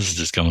hand. This is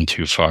just going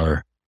too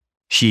far.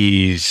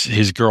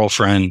 His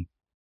girlfriend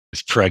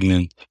is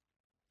pregnant.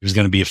 He was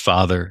going to be a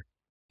father.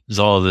 There's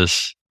all of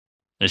this.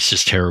 It's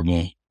just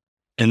terrible.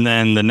 And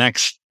then the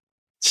next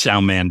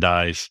sound man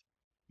dies.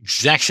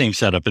 Exact same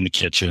setup in the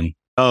kitchen.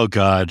 Oh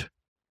God,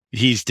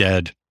 he's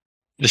dead.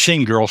 The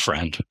same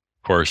girlfriend, of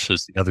course,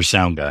 as the other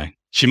sound guy.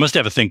 She must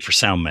have a thing for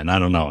sound men. I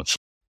don't know. It's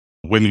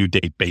women who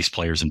date bass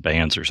players in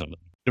bands or something.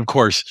 Of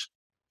course,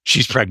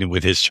 she's pregnant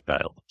with his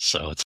child.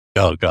 So it's,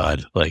 oh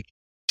God, like,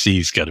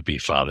 he's got to be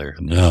father.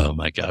 Oh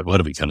my God, what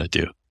are we going to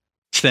do?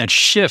 It's that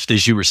shift,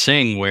 as you were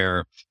saying,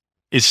 where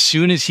as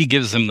soon as he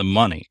gives them the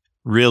money,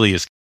 really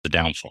is the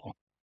downfall.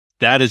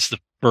 That is the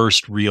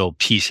first real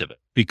piece of it.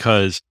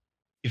 Because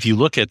if you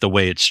look at the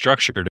way it's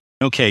structured,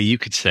 okay, you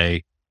could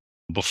say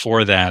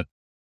before that,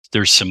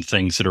 there's some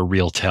things that are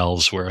real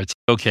tells where it's,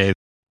 okay,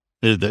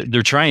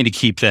 they're trying to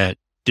keep that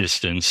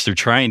distance. They're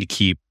trying to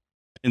keep,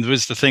 and there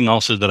was the thing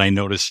also that I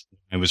noticed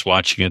I was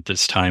watching it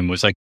this time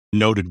was I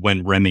noted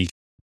when Remy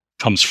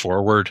comes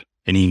forward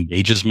and he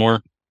engages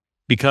more,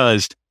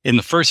 because in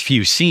the first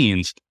few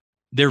scenes,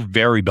 they're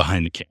very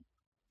behind the camera.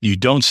 You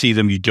don't see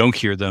them. You don't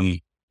hear them.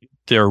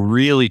 They're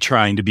really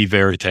trying to be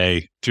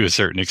verite to a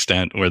certain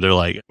extent where they're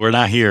like, we're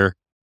not here.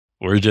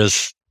 We're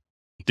just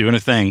doing a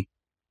thing.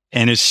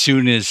 And as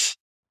soon as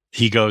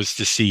he goes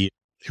to see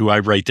who I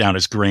write down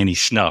as Granny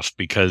Snuff,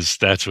 because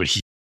that's what he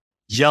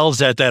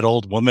yells at that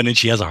old woman and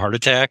she has a heart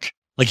attack.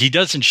 Like, he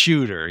doesn't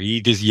shoot her.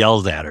 He just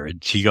yells at her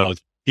and he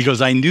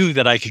goes, I knew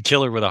that I could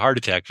kill her with a heart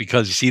attack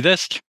because you see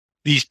this?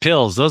 These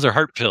pills, those are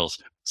heart pills.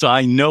 So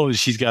I know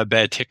she's got a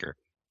bad ticker.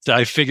 So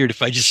I figured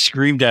if I just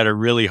screamed at her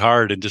really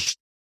hard and just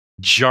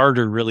jarred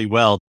her really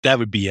well, that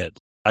would be it.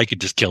 I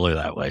could just kill her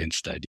that way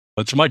instead.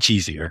 It's much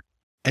easier.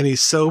 And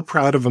he's so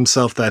proud of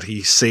himself that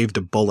he saved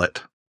a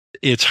bullet.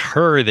 It's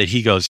her that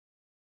he goes,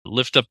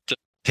 lift up the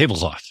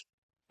tablecloth.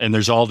 And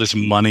there's all this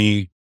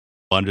money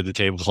under the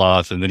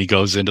tablecloth. And then he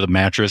goes into the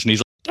mattress and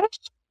he's like,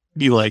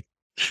 he like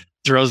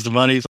throws the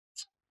money. He's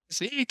like,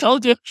 see, he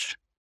told you.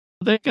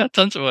 They got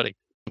tons of money.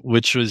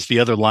 Which was the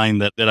other line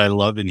that I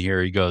love in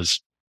here. He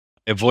goes,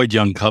 avoid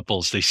young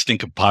couples. They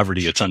stink of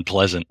poverty. It's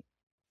unpleasant.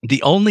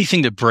 The only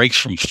thing that breaks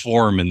from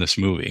form in this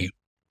movie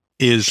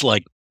is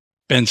like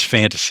Ben's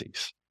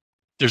fantasies.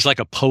 There's like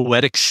a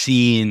poetic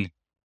scene,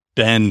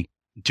 Ben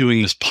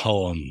doing this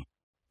poem,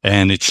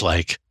 and it's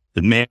like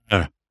the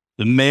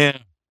man,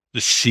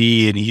 the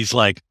sea, and he's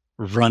like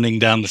running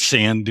down the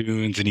sand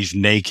dunes and he's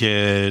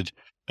naked,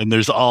 and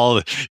there's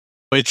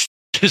it's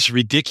just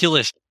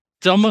ridiculous.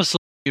 It's almost like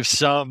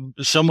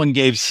if someone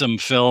gave some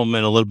film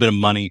and a little bit of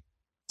money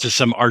to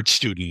some art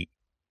student,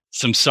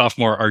 some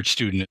sophomore art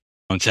student,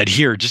 and said,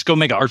 here, just go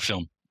make an art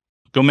film.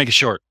 Go make a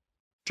short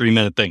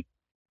 3-minute thing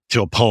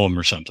to a poem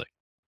or something.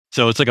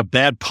 So it's like a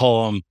bad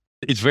poem.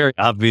 It's very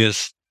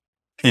obvious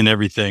and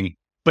everything,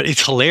 but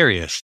it's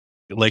hilarious.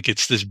 Like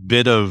it's this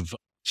bit of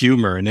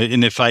humor. And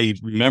if I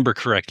remember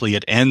correctly,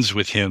 it ends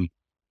with him,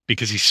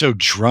 because he's so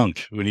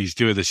drunk when he's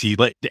doing this,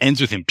 it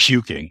ends with him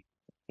puking,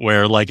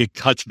 where like it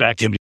cuts back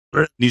to him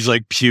and he's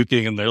like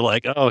puking, and they're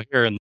like, oh,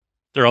 here. And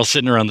they're all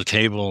sitting around the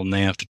table and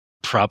they have to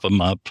prop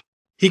him up.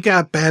 He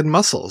got bad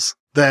muscles.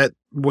 That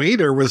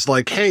waiter was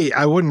like, hey,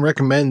 I wouldn't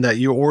recommend that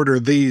you order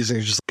these. And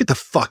he's just, get the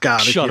fuck out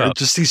of here. Shut up.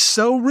 Just, he's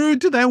so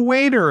rude to that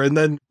waiter, and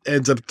then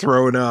ends up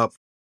throwing up.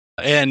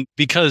 And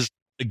because,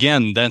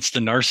 again, that's the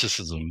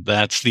narcissism.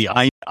 That's the,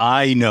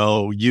 I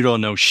know, you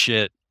don't know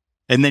shit.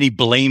 And then he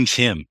blames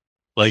him.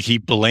 Like he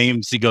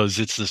goes,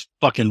 it's this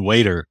fucking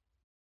waiter.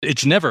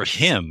 It's never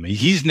him.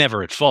 He's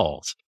never at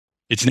fault.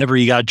 It's never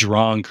he got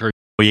drunk or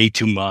he ate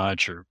too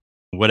much or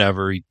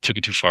whatever. He took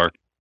it too far.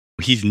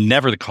 He's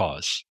never the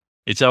cause.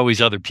 It's always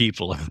other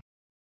people.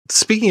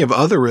 Speaking of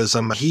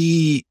otherism,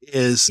 he's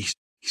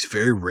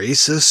very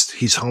racist.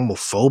 He's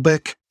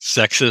homophobic.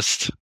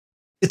 Sexist.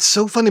 It's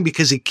so funny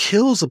because he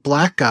kills a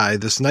black guy,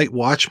 this night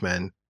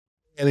watchman,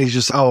 and he's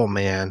just, oh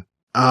man,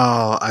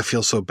 I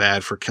feel so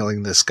bad for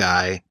killing this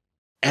guy.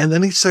 And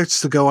then he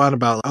starts to go on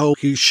about, oh,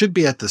 he should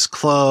be at this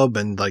club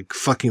and like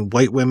fucking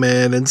white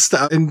women and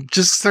stuff, and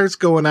just starts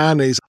going on.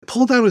 And he's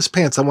pulled down his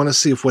pants. I want to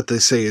see if what they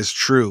say is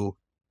true.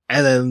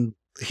 And then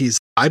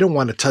I don't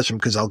want to touch him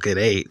because I'll get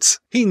AIDS.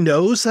 He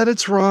knows that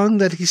it's wrong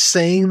that he's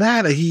saying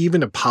that. He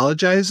even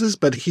apologizes,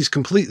 but he's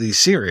completely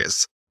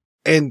serious.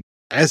 And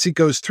as he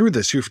goes through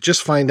this, you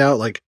just find out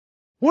like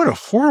what a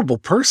horrible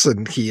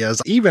person he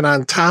is. Even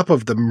on top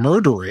of the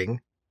murdering,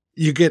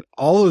 you get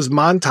all those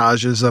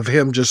montages of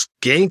him just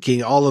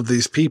ganking all of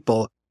these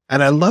people.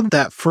 And I love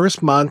that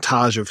first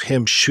montage of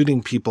him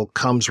shooting people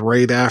comes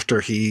right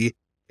after he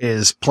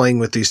is playing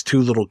with these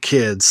two little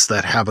kids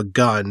that have a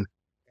gun.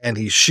 And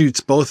he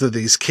shoots both of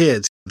these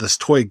kids, this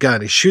toy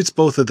gun. He shoots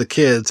both of the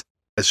kids.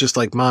 It's just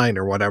like mine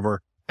or whatever.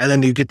 And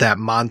then you get that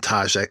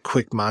montage, that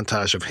quick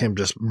montage of him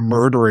just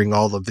murdering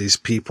all of these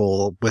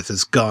people with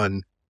his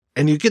gun.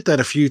 And you get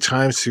that a few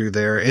times through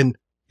there. And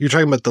you're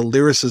talking about the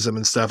lyricism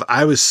and stuff.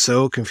 I was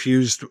so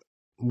confused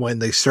when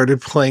they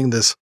started playing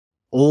this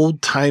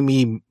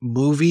old-timey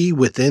movie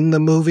within the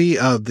movie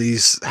of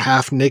these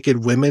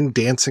half-naked women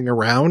dancing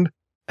around.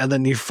 And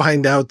then you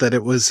find out that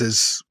it was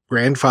his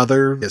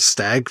grandfather, his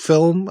stag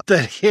film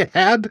that he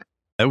had.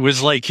 It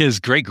was like his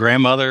great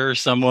grandmother or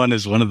someone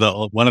is one of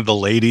the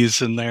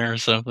ladies in there or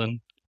something.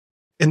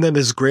 And then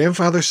his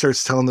grandfather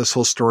starts telling this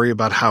whole story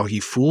about how he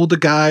fooled a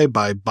guy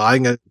by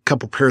buying a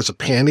couple pairs of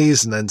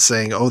panties and then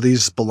saying, oh,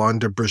 these belong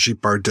to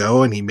Brigitte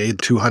Bardot, and he made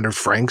 200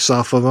 francs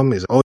off of them.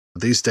 He's, oh,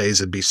 these days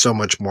it'd be so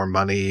much more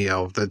money.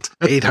 That's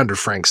 800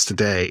 francs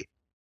today.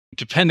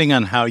 Depending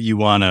on how you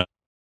want to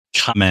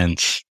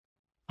comment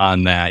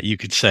on that, you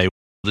could say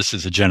this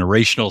is a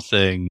generational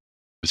thing.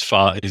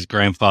 His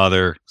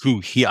grandfather,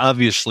 who he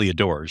obviously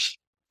adores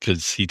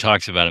because he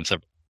talks about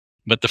himself,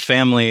 but the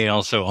family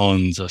also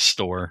owns a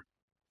store,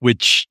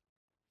 which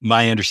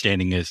my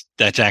understanding is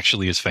that's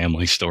actually his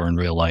family store in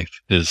real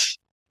life, is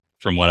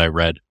from what I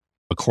read,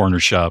 a corner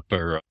shop,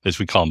 or as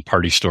we call them,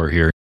 party store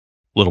here,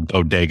 little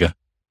bodega.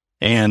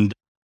 And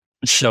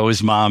so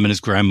his mom and his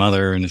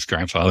grandmother and his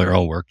grandfather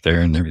all work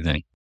there and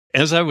everything.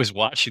 As I was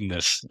watching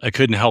this, I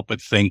couldn't help but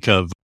think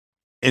of,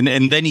 and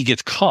then he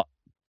gets caught.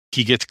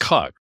 He gets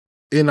caught.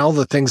 And all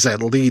the things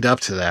that lead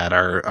up to that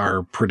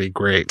are pretty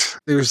great.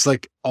 There's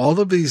like all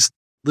of these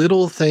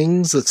little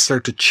things that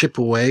start to chip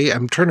away.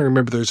 I'm trying to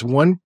remember. There's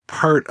one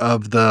part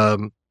of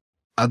the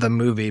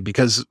movie,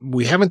 because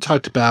we haven't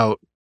talked about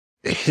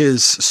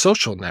his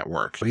social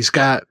network. He's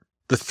got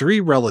the 3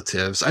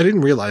 relatives. I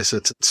didn't realize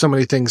that so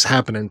many things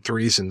happen in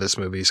threes in this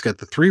movie. He's got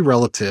the 3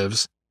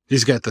 relatives.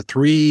 He's got the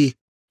 3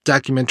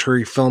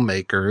 documentary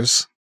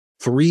filmmakers,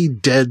 3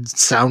 dead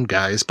sound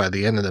guys by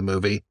the end of the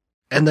movie.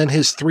 And then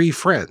his 3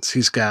 friends.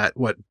 He's got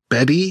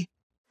Betty,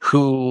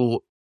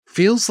 who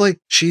feels like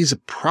she's a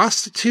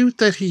prostitute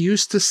that he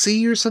used to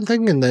see or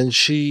something, and then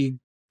she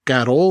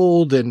got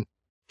old and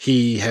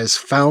he has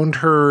found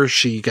her.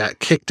 She got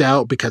kicked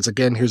out because,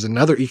 again, here's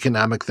another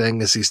economic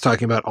thing, as he's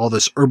talking about all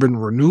this urban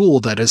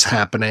renewal that is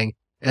happening,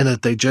 and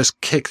that they just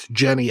kicked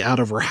Jenny out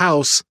of her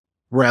house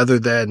rather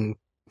than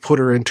put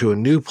her into a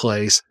new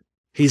place.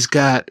 He's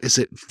got, is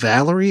it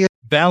Valerie?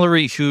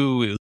 Valerie,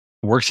 who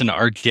works in an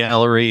art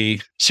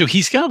gallery. So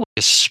he's got like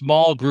a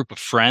small group of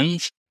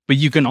friends, but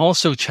you can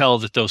also tell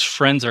that those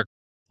friends are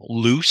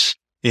loose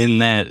in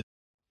that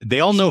they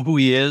all know who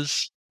he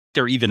is.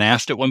 They're even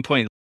asked at one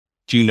point,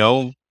 do you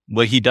know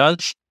what he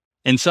does?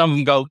 And some of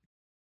them go,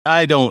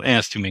 I don't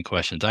ask too many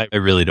questions. I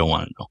really don't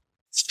want to know.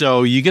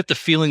 So you get the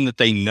feeling that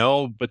they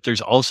know, but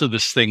there's also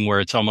this thing where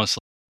it's almost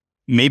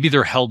like maybe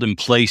they're held in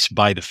place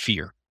by the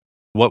fear.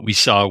 What we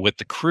saw with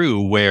the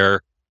crew,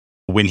 where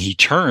when he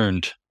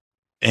turned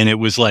and it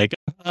was like,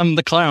 I'm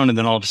the clown. And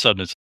then all of a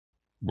sudden it's,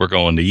 we're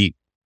going to eat.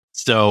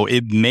 So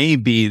it may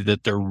be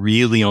that they're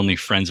really only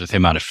friends with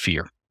him out of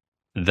fear,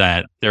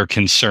 that they're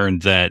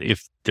concerned that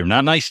if they're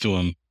not nice to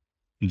him,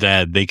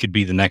 that they could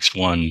be the next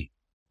one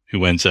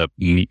who ends up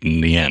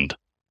meeting the end.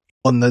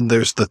 And then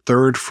there's the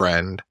third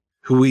friend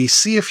who we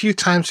see a few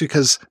times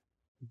because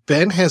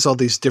Ben has all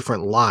these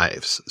different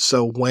lives.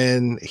 So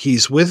when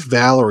he's with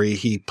Valerie,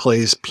 he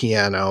plays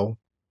piano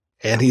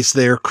and he's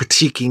there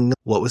critiquing,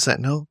 what was that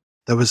note?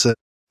 That was an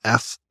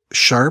F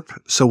sharp.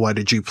 So why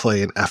did you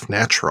play an F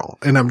natural?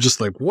 And I'm just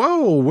like,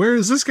 whoa, where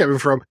is this coming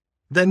from?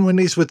 Then when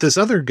he's with this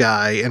other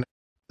guy, and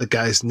the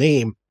guy's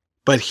name,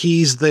 but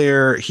he's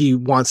there, he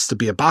wants to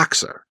be a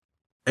boxer.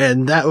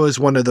 And that was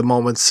one of the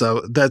moments,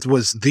 that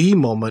was the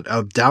moment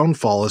of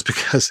downfall, is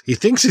because he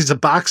thinks he's a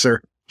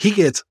boxer. He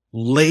gets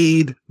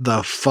laid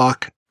the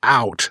fuck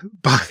out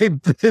by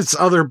this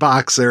other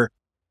boxer,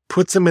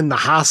 puts him in the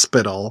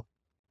hospital.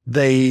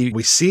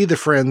 We see the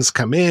friends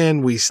come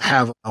in. We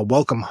have a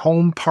welcome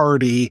home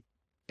party.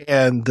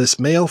 And this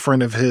male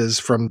friend of his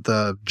from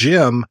the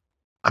gym,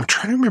 I'm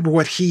trying to remember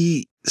what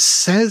he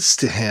says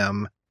to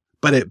him,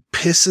 but it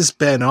pisses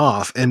Ben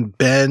off. And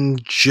Ben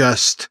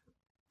just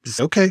is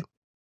okay.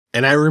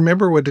 And I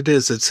remember what it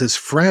is. It's his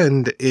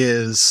friend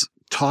is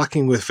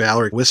talking with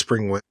Valerie,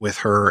 whispering with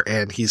her,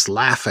 and he's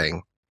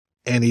laughing.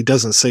 And he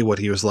doesn't say what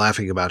he was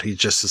laughing about. He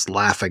just is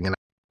laughing. And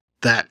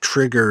that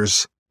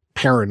triggers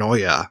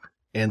paranoia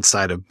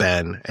inside of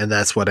Ben. And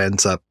that's what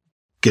ends up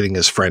getting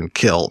his friend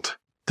killed.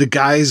 The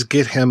guys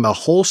get him a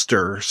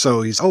holster.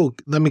 So he's,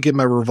 let me get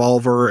my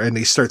revolver. And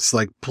he starts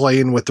like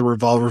playing with the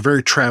revolver.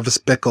 Very Travis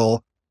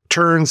Bickle.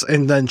 Turns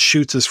and then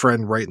shoots his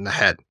friend right in the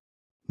head.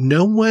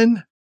 No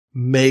one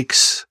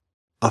makes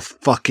a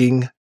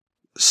fucking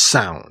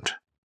sound.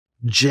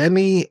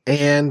 Jenny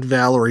and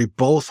Valerie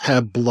both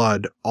have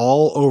blood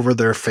all over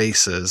their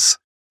faces.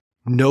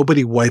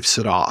 Nobody wipes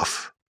it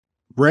off.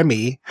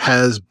 Remy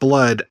has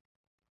blood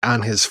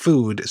on his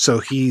food, so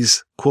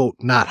he's, quote,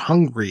 not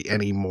hungry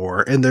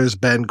anymore. And there's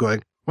Ben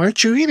going, why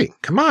aren't you eating?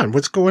 Come on,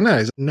 what's going on?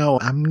 He's like, no,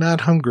 I'm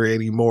not hungry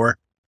anymore.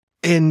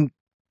 And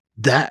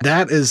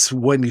that is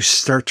when you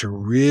start to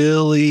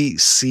really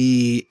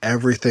see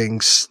everything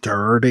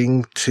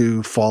starting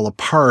to fall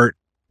apart,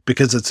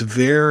 because it's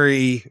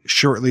very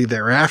shortly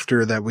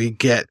thereafter that we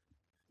get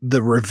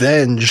the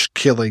revenge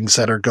killings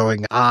that are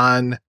going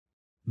on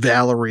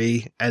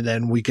Valerie, and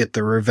then we get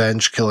the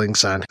revenge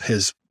killings on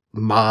his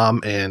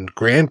mom and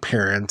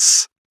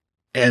grandparents.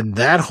 And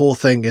that whole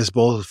thing is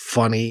both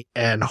funny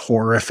and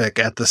horrific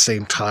at the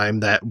same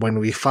time, that when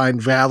we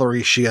find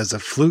Valerie, she has a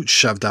flute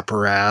shoved up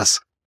her ass.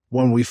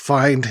 When we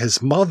find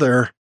his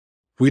mother,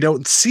 we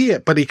don't see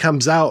it, but he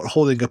comes out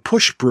holding a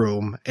push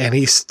broom and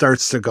he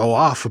starts to go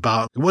off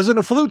about, it wasn't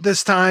a flute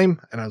this time.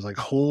 And I was like,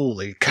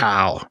 holy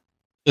cow.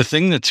 The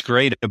thing that's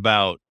great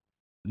about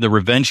the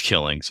revenge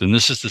killings, and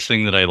this is the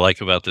thing that I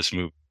like about this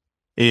movie,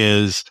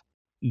 is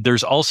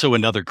there's also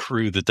another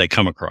crew that they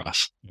come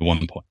across at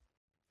one point.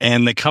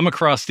 And they come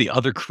across the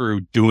other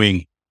crew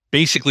doing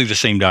basically the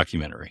same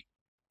documentary.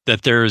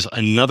 That there's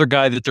another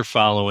guy that they're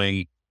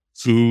following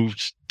who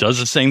does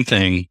the same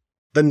thing.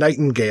 The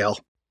Nightingale.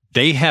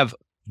 They have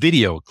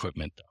video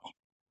equipment, though.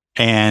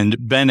 And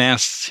Ben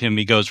asks him,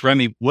 he goes,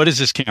 Remy, what is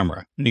this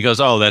camera? And he goes,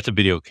 oh, that's a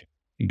video camera.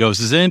 He goes,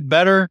 is it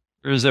better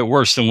or is it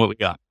worse than what we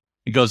got?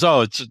 He goes,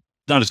 oh, it's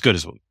not as good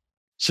as what we got.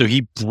 So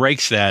he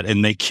breaks that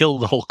and they kill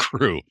the whole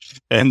crew.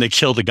 And they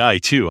kill the guy,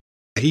 too.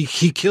 He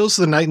kills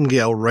the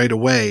Nightingale right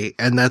away.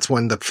 And that's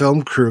when the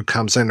film crew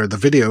comes in, or the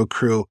video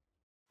crew.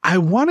 I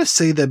want to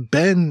say that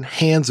Ben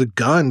hands a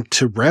gun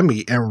to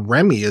Remy, and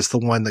Remy is the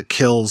one that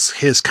kills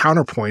his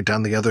counterpoint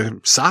on the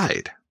other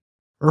side.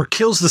 Or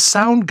kills the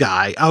sound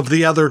guy of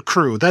the other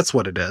crew. That's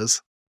what it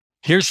is.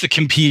 Here's the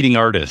competing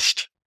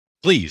artist.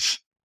 Please.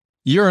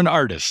 You're an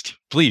artist.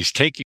 Please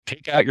take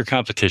out your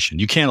competition.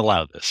 You can't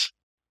allow this.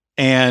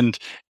 And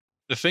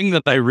the thing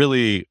that I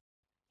really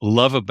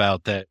love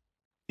about that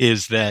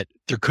is that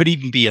there could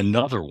even be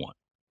another one.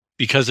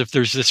 Because if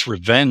there's this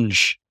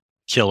revenge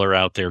killer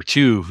out there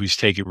too, who's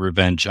taking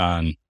revenge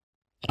on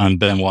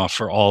Benoit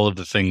for all of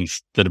the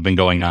things that have been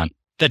going on,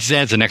 that just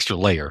adds an extra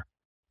layer.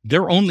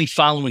 they're only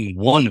following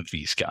one of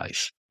these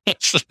guys.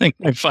 That's the thing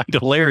I find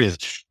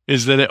hilarious,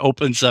 is that it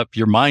opens up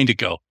your mind to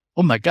go,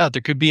 oh my God,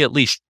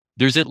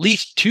 there's at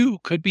least 2,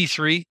 could be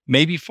 3,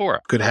 maybe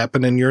 4. Could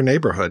happen in your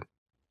neighborhood.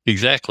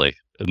 Exactly.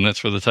 And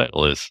that's where the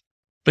title is.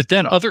 But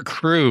then other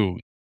crew,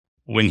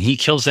 when he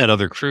kills that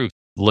other crew,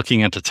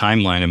 looking at the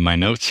timeline in my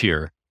notes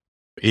here,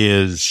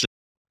 is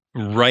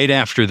right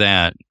after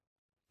that,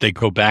 they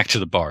go back to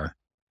the bar.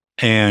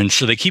 And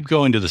so they keep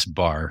going to this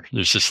bar.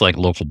 There's this like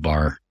local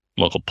bar,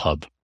 local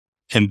pub.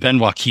 And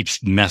Benoit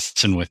keeps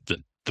messing with the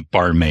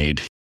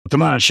barmaid.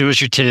 Come on, show us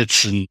your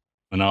tits and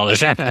all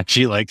this.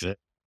 She likes it.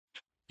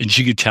 And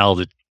she could tell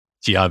that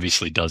she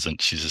obviously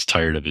doesn't. She's just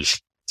tired of his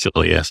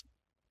silly ass.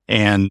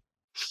 And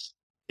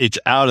it's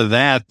out of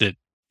that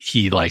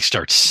he like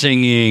starts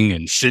singing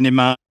and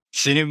cinema,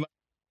 and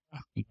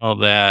all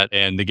that.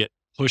 And they get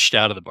pushed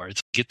out of the bar.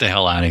 It's get the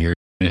hell out of here.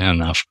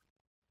 Enough.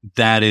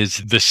 That is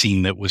the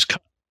scene that was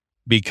cut.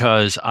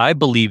 Because I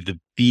believe the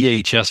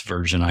VHS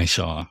version I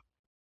saw,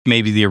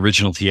 maybe the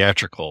original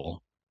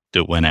theatrical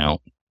that went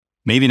out,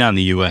 maybe not in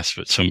the US,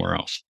 but somewhere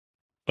else,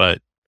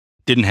 but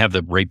didn't have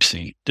the rape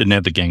scene, didn't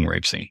have the gang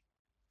rape scene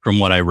from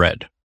what I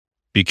read,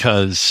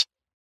 because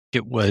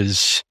it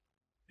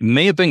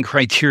may have been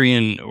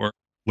Criterion, or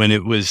when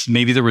it was,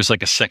 maybe there was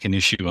like a second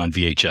issue on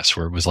VHS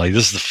where it was like,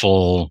 this is the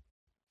full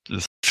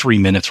 3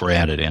 minutes we're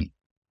added in,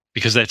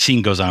 because that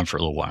scene goes on for a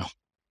little while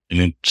and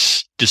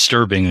it's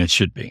disturbing, and it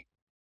should be.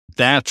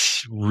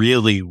 That's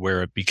really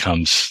where it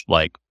becomes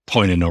like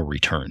point of no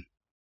return.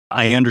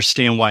 I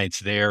understand why it's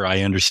there.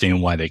 I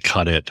understand why they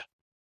cut it.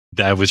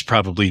 That was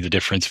probably the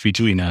difference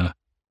between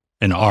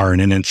an R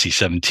and an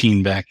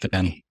NC-17 back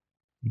then.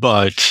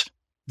 But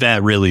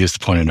that really is the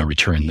point of no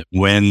return. That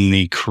when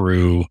the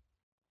crew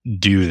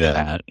do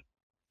that,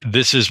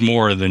 this is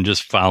more than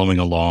just following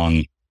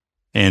along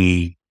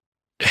and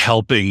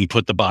helping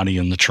put the body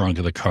in the trunk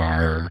of the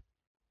car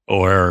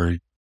or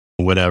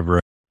whatever.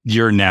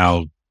 You're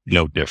now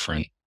no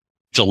different.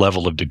 It's a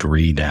level of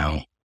degree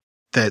now.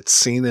 That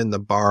scene in the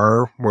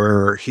bar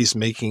where he's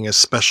making a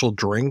special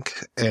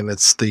drink and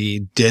it's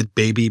the dead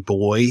baby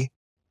boy,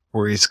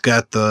 where he's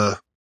got the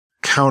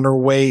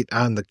counterweight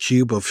on the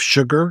cube of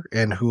sugar,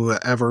 and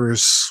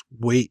whoever's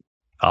weight.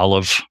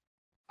 Olive,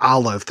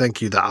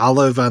 thank you. The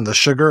olive on the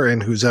sugar,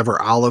 and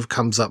whoever olive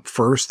comes up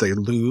first, they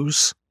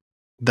lose.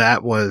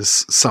 That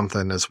was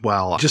something as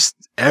well. Just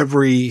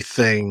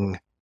everything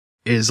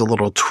is a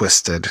little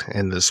twisted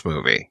in this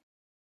movie.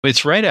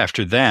 It's right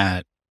after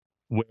that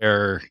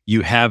where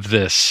you have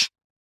this,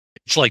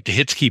 it's like the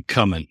hits keep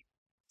coming.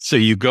 So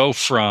you go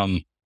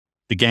from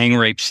the gang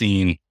rape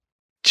scene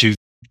to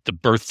the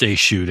birthday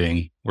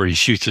shooting where he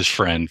shoots his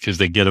friend because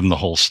they get him the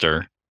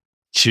holster,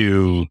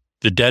 to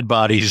the dead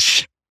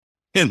bodies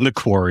in the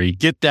quarry.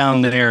 Get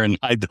down there and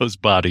hide those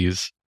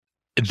bodies.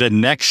 The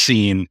next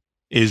scene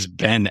is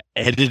Ben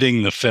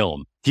editing the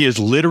film. He is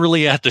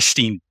literally at the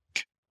Steam,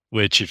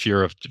 which if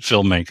you're a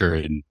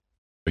filmmaker and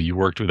you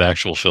worked with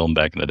actual film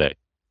back in the day,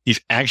 he's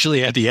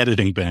actually at the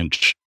editing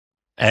bench,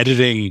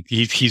 editing.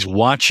 He's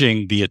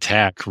watching the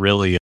attack,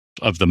 really,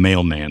 of the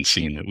mailman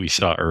scene that we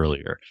saw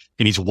earlier,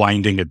 and he's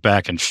winding it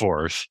back and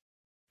forth.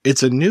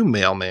 It's a new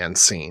mailman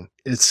scene.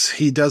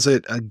 He does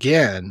it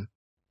again,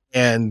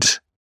 and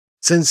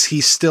since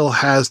he still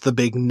has the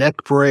big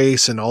neck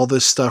brace and all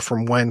this stuff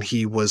from when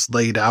he was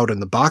laid out in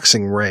the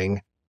boxing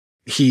ring,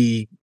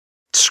 he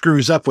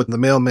screws up when the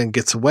mailman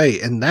gets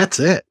away, and that's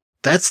it.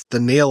 That's the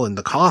nail in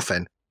the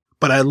coffin.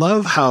 But I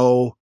love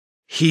how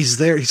he's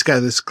there. He's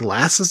got his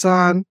glasses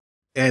on,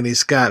 and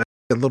he's got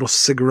a little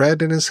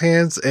cigarette in his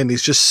hands, and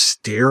he's just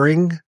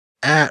staring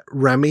at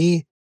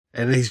Remy,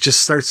 and he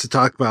just starts to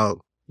talk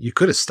about, you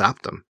could have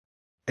stopped him.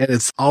 And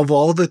it's of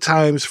all the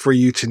times for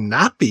you to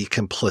not be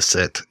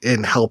complicit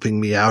in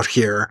helping me out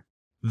here,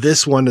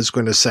 this one is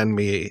going to send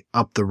me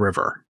up the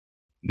river.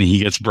 He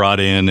gets brought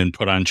in and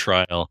put on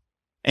trial.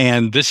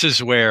 And this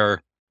is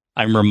where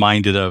I'm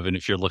reminded of, and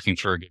if you're looking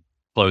for a good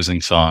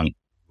closing song, I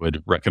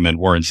would recommend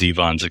Warren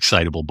Zevon's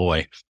Excitable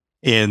Boy,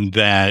 in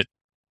that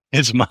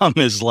his mom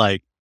is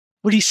like,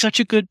 but he's such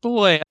a good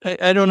boy.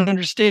 I don't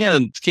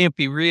understand. It can't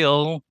be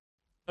real.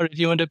 How did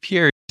you end up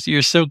here?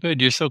 You're so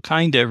good. You're so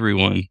kind to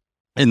everyone.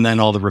 And then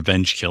all the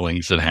revenge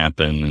killings that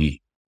happen and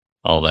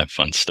all that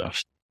fun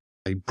stuff.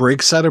 He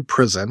breaks out of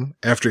prison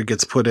after he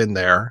gets put in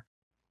there,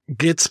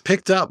 gets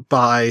picked up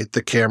by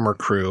the camera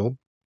crew.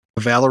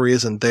 Valerie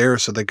isn't there,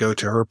 so they go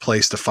to her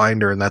place to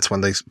find her, and that's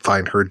when they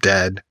find her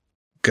dead.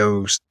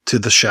 Goes to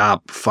the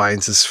shop,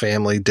 finds his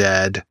family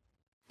dead,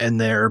 and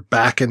they're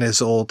back in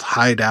his old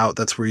hideout.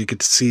 That's where you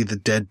get to see the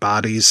dead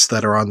bodies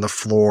that are on the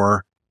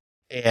floor.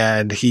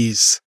 And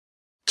he's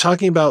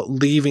talking about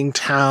leaving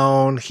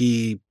town.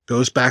 He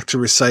goes back to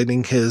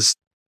reciting his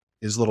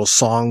little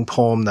song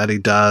poem that he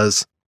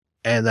does,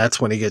 and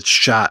that's when he gets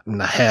shot in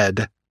the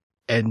head.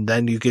 And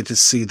then you get to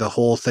see the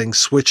whole thing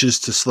switches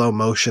to slow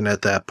motion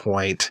at that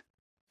point,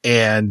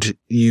 and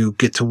you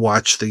get to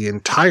watch the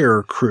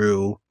entire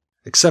crew,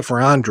 except for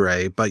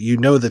Andre, but you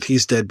know that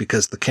he's dead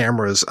because the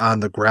camera is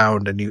on the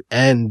ground, and you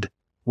end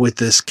with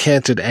this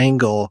canted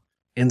angle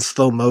in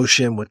slow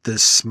motion with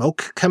this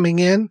smoke coming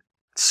in.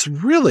 It's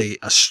really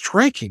a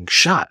striking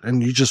shot.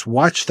 And you just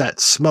watch that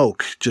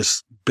smoke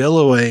just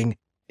billowing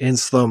in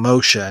slow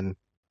motion.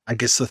 I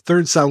guess the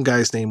third sound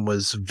guy's name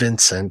was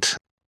Vincent.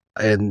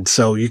 And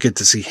so you get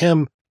to see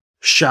him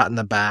shot in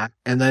the back.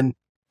 And then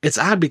it's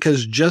odd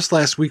because just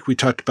last week we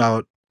talked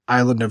about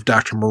Island of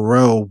Dr.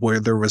 Moreau, where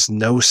there was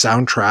no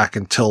soundtrack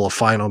until a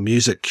final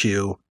music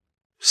cue.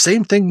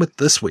 Same thing with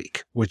this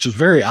week, which is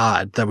very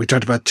odd that we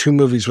talked about 2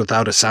 movies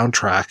without a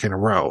soundtrack in a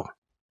row.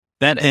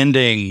 That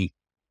ending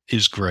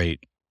is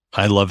great.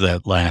 I love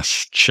that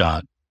last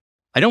shot.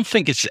 I don't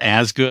think it's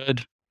as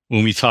good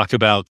when we talk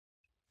about,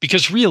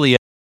 because really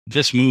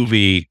this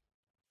movie,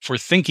 for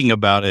thinking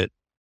about it,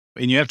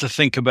 and you have to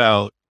think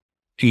about,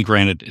 and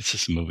granted, it's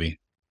just a movie,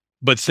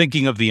 but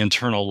thinking of the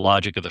internal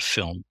logic of the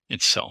film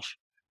itself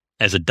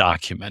as a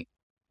document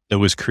that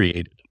was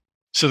created.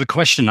 So the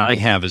question I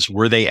have is,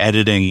 were they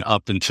editing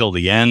up until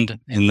the end?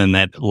 And then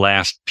that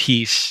last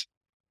piece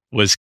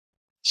was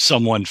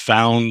someone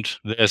found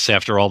this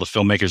after all the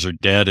filmmakers are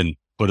dead and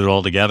put it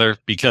all together?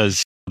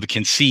 Because the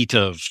conceit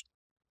of,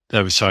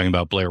 I was talking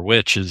about Blair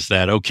Witch, is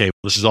that, okay,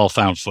 this is all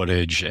found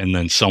footage. And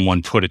then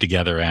someone put it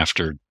together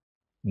after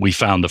we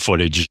found the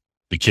footage.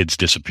 The kids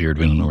disappeared.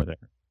 We don't know where they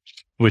are,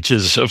 which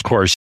is, of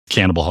course,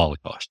 Cannibal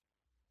Holocaust.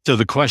 So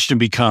the question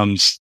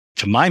becomes,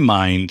 to my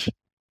mind,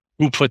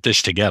 who put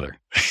this together?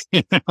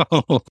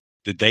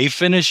 Did they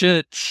finish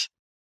it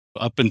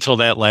up until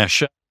that last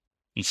shot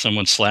and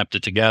someone slapped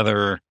it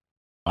together?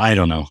 I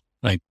don't know.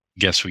 I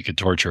guess we could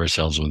torture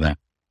ourselves with that.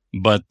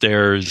 But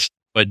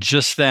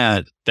just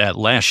that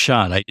last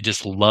shot, I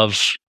just love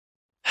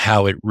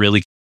how it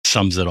really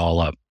sums it all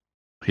up.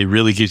 It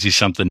really gives you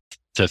something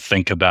to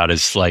think about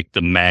as like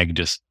the mag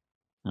just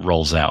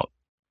rolls out.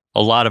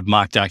 A lot of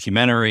mock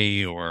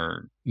documentary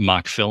or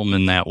mock film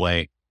in that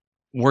way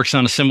works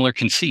on a similar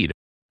conceit.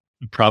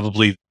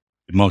 Probably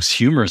the most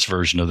humorous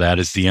version of that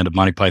is the end of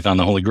Monty Python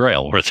the Holy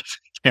Grail, where the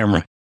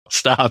camera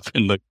stops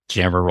and the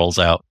camera rolls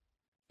out.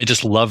 I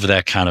just love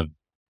that kind of,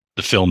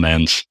 the film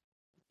ends,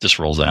 just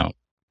rolls out.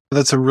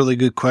 That's a really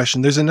good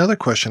question. There's another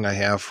question I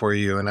have for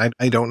you, and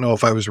I don't know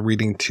if I was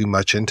reading too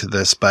much into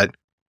this, but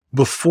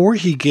before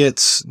he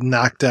gets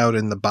knocked out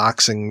in the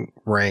boxing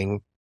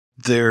ring,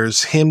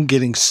 there's him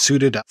getting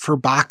suited up for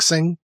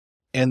boxing.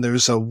 And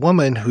there's a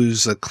woman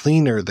who's a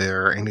cleaner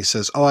there, and he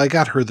says, "Oh, I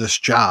got her this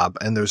job."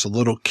 And there's a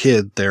little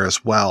kid there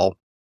as well.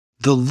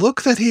 The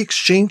look that he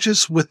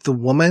exchanges with the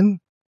woman,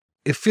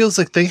 it feels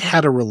like they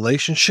had a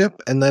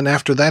relationship. And then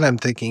after that, I'm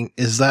thinking,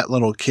 is that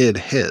little kid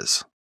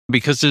his?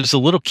 Because there's a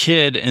little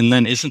kid, and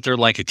then isn't there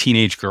like a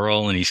teenage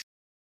girl, and he's,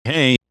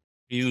 "Hey,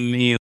 you and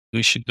me,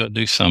 we should go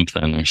do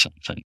something or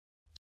something."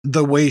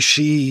 The way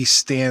she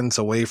stands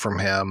away from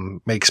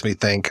him makes me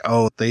think,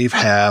 oh, they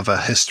have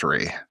a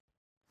history.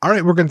 All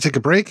right, we're going to take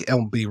a break, and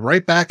we'll be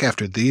right back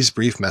after these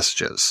brief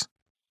messages.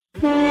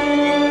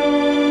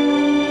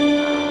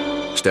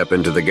 Step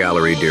into the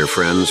gallery, dear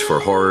friends,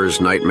 for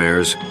horrors,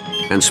 nightmares,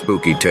 and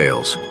spooky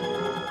tales.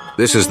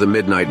 This is the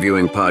Midnight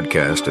Viewing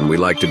Podcast, and we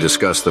like to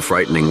discuss the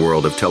frightening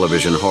world of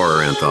television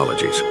horror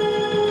anthologies.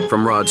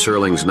 From Rod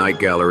Serling's Night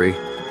Gallery,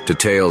 to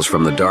Tales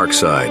from the Dark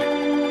Side,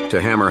 to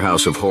Hammer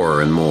House of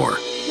Horror and more.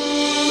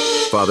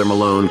 Father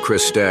Malone,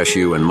 Chris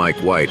Stashew, and Mike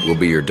White will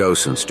be your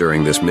docents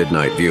during this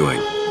midnight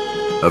viewing.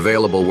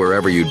 Available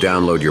wherever you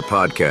download your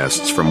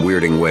podcasts from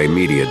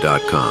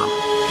weirdingwaymedia.com.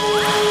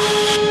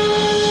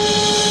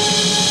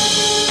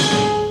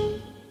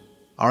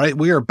 All right,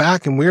 we are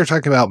back, and we are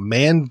talking about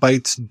Man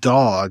Bites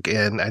Dog.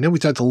 And I know we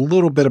talked a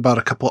little bit about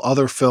a couple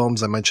other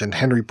films. I mentioned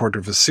Henry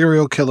Portrait of a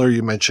Serial Killer.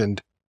 You mentioned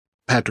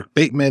Patrick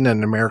Bateman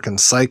and American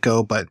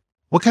Psycho. But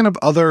what kind of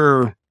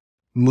other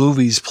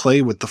movies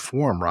play with the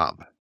form,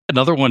 Rob?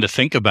 Another one to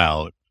think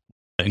about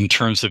in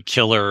terms of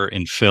killer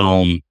in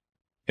film,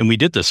 and we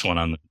did this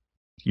one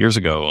years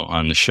ago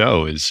on the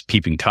show, is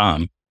Peeping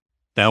Tom.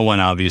 That one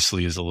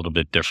obviously is a little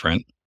bit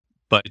different,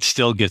 but it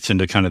still gets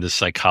into kind of the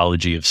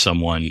psychology of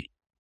someone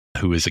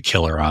who is a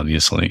killer,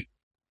 obviously.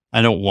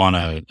 I don't want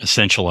to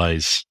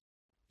essentialize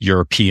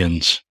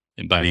Europeans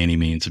by any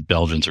means,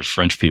 Belgians or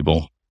French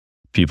people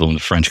in the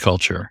French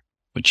culture,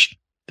 which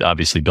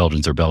obviously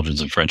Belgians are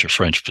Belgians and French are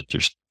French, but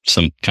there's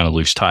some kind of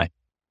loose tie.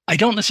 I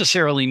don't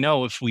necessarily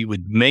know if we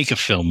would make a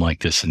film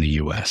like this in the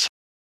US.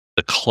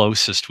 The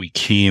closest we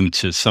came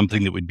to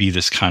something that would be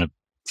this kind of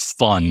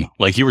fun,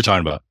 like you were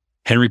talking about,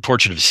 Henry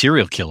Portrait of a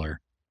Serial Killer,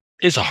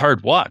 is a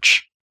hard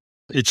watch.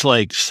 It's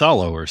like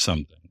Solo or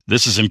something.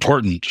 This is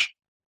important.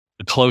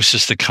 The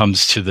closest that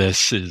comes to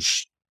this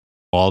is,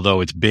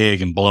 although it's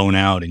big and blown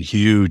out and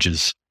huge,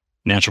 is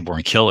Natural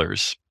Born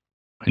Killers.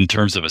 In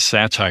terms of a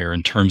satire,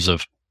 in terms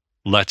of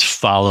let's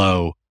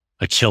follow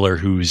a killer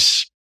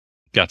who's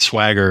got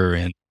swagger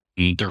and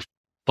they're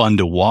fun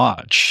to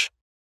watch.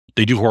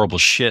 They do horrible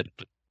shit,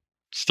 but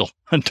still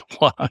fun to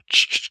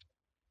watch.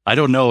 I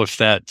don't know if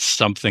that's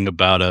something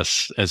about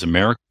us as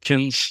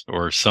Americans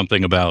or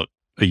something about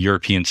a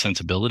European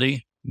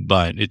sensibility,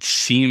 but it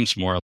seems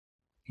more,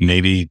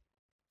 maybe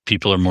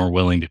people are more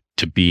willing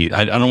to be,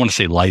 I don't want to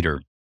say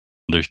lighter.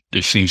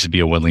 There seems to be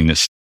a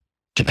willingness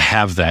to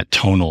have that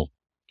tonal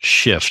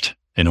shift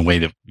in a way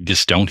that we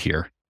just don't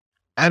hear.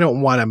 I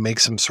don't want to make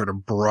some sort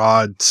of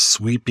broad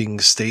sweeping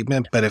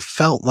statement, but it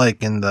felt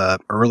like in the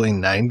early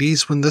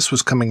 90s when this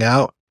was coming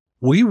out,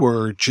 we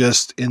were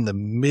just in the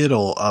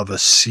middle of a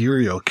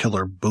serial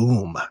killer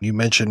boom. You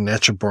mentioned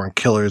Natural Born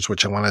Killers,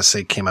 which I want to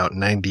say came out in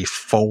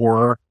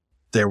 94.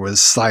 There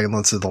was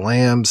Silence of the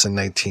Lambs in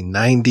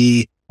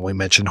 1990. We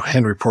mentioned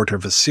Henry Portrait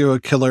of a Serial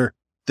Killer.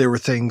 There were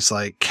things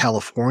like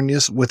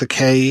California's with a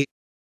K.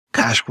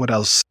 Gosh, what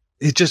else?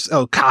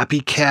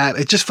 Copycat.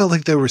 It just felt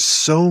like there were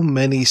so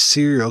many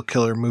serial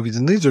killer movies.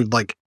 And these are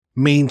like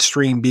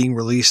mainstream being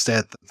released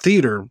at the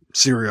theater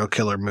serial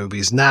killer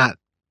movies, not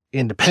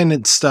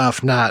independent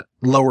stuff, not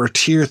lower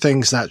tier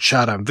things, not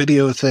shot on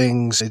video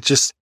things.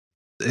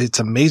 It's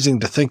amazing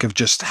to think of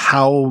just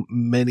how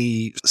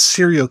many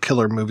serial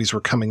killer movies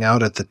were coming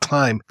out at the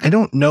time. I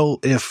don't know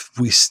if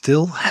we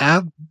still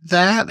have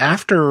that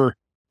after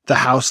The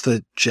House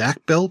That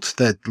Jack Built,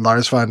 that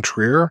Lars von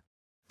Trier.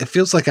 It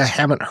feels like I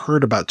haven't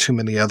heard about too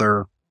many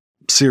other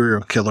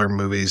serial killer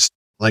movies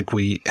like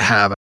we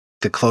have.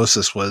 The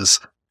closest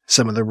was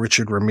some of the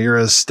Richard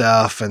Ramirez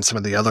stuff and some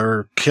of the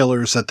other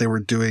killers that they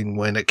were doing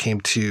when it came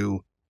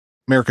to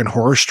American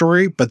Horror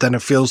Story. But then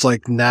it feels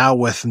like now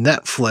with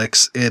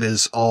Netflix, it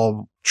is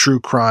all true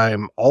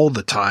crime all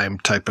the time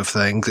type of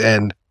things.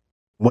 And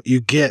what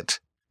you get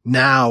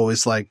now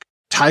is like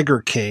Tiger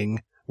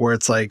King, where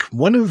it's like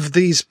one of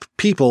these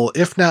people,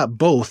 if not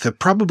both, have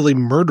probably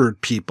murdered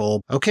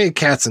people. Okay,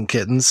 cats and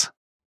kittens.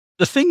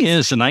 The thing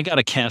is, and I got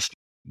to cast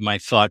my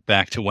thought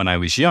back to when I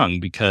was young,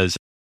 because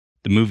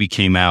the movie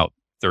came out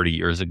 30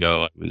 years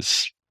ago. I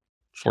was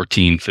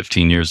 14,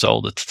 15 years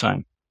old at the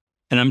time.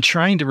 And I'm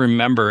trying to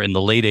remember in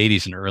the late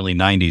 80s and early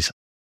 90s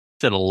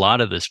that a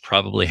lot of this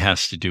probably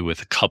has to do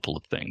with a couple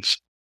of things.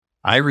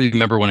 I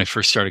remember when I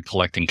first started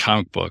collecting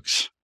comic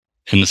books,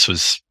 and this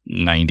was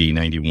 90,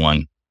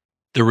 91,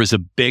 there was a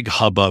big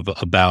hubbub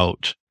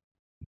about,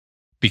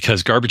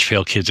 because Garbage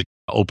Pail Kids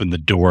opened the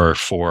door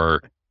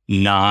for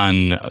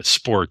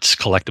non-sports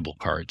collectible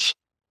cards.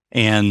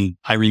 And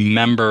I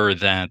remember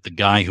that the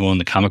guy who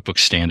owned the comic book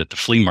stand at the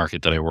flea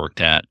market that I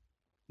worked at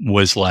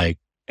was like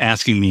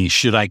asking me,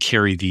 should I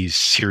carry these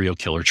serial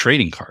killer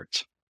trading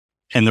cards?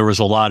 And there was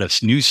a lot of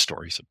news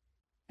stories.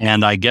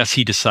 And I guess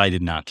he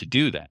decided not to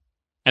do that.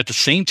 At the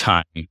same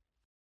time,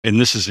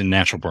 and this is in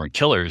Natural Born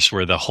Killers,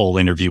 where the whole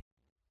interview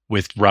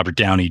with Robert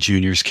Downey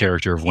Jr.'s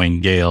character of Wayne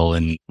Gale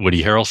and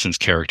Woody Harrelson's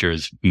character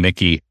as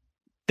Mickey,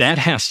 that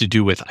has to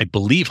do with, I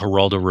believe,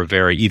 Geraldo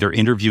Rivera either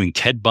interviewing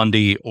Ted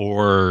Bundy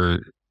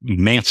or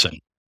Manson.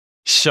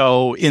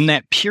 So in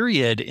that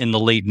period in the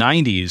late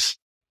 90s,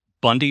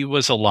 Bundy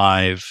was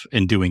alive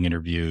and doing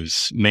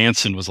interviews.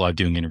 Manson was alive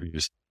doing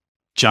interviews.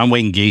 John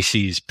Wayne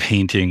Gacy's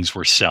paintings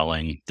were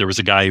selling. There was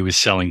a guy who was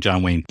selling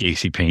John Wayne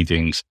Gacy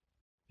paintings.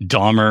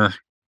 Dahmer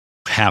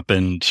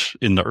happened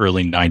in the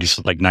early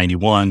 90s, like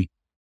 91.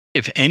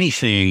 If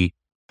anything,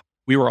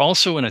 we were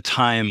also in a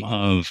time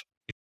of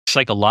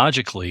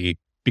psychologically,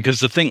 because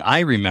the thing I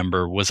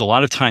remember was a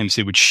lot of times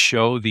they would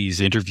show these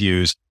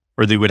interviews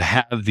or they would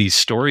have these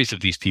stories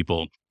of these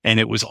people, and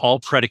it was all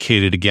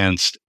predicated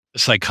against a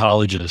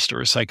psychologist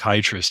or a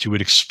psychiatrist who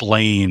would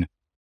explain,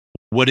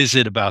 what is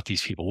it about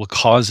these people? What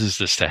causes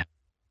this to happen?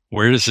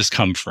 Where does this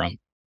come from?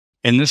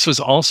 And this was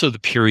also the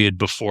period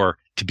before,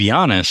 to be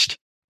honest,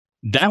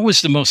 that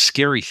was the most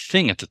scary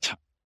thing at the time,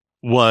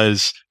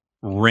 was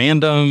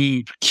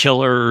random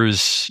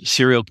killers,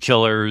 serial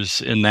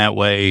killers in that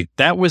way.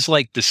 That was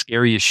like the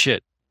scariest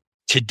shit.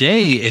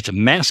 Today, it's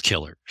mass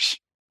killers.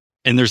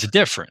 And there's a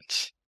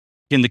difference.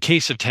 In the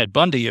case of Ted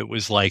Bundy, it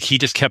was like he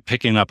just kept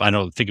picking up, I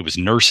don't think it was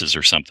nurses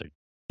or something.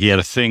 He had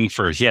a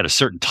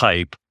certain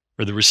type,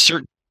 or there were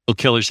certain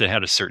killers that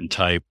had a certain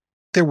type.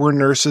 There were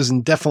nurses,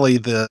 and definitely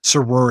the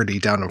sorority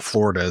down in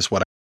Florida is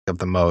what I think of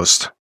the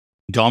most.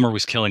 Dahmer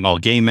was killing all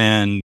gay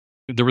men.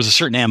 There was a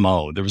certain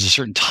MO. There was a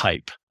certain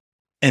type.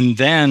 And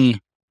then,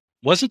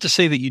 wasn't to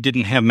say that you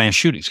didn't have mass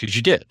shootings, because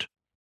you did.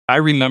 I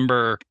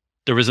remember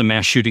there was a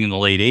mass shooting in the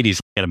late 80s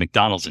at a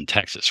McDonald's in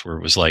Texas, where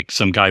it was like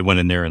some guy went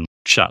in there and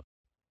shot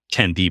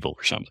 10 people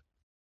or something.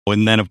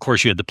 And then, of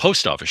course, you had the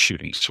post office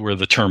shootings, where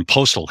the term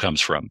postal comes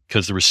from,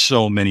 because there were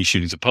so many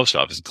shootings at post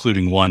office,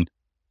 including one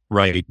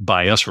right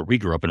by us where we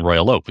grew up in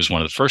Royal Oak, was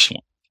one of the first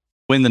ones.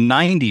 In the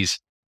 90s,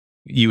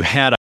 you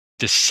had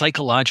this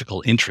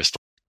psychological interest.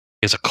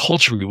 As a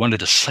culture, we wanted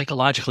to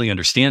psychologically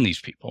understand these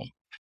people.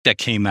 That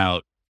came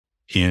out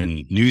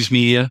in news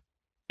media,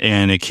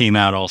 and it came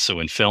out also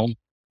in film.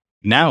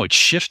 Now it's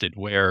shifted,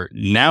 where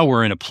now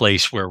we're in a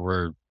place where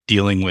we're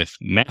dealing with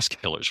mass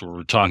killers, where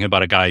we're talking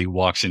about a guy who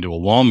walks into a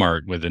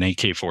Walmart with an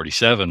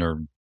AK-47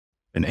 or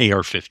an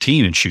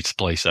AR-15 and shoots the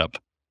place up.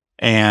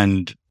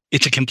 And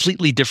it's a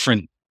completely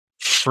different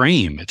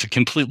frame. It's a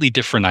completely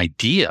different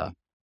idea.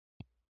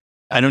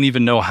 I don't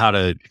even know how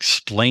to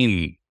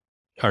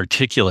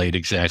articulate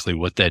exactly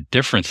what that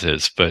difference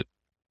is, but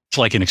it's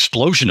like an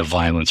explosion of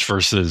violence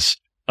versus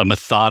a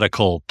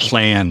methodical,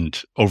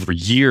 planned over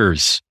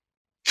years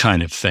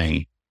kind of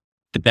thing.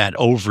 That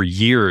over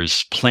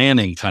years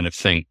planning kind of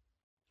thing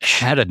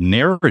had a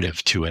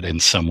narrative to it in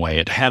some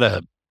way.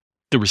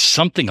 There was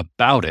something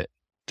about it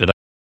that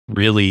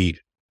really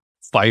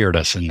fired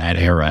us in that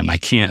era. And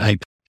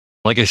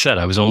like I said,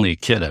 I was only a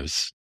kid. I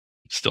was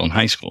still in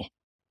high school,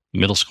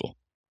 middle school,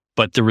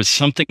 but there was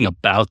something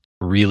about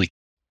really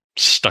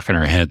stuck in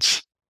our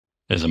heads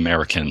as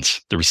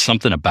Americans. There was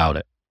something about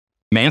it.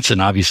 Manson,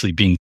 obviously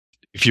being,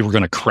 if you were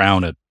going to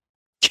crown a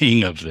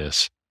king of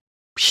this,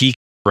 he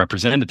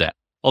represented that.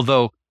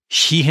 Although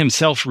he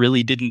himself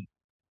really didn't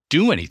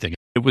do anything.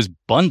 It was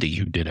Bundy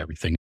who did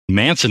everything.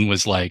 Manson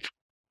was like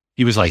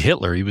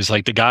Hitler. He was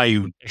like the guy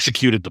who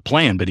executed the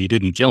plan, but he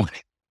didn't kill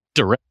anyone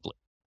directly.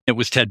 It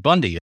was Ted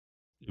Bundy.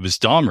 It was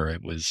Dahmer.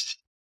 It was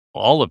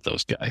all of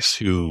those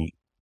guys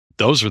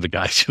those were the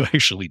guys who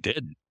actually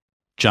did.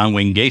 John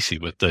Wayne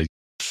Gacy with the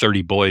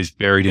 30 boys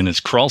buried in his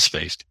crawl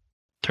space.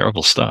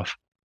 Terrible stuff.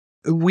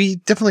 We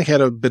definitely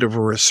had a bit of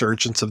a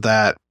resurgence of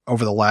that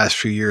over the last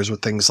few years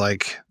with things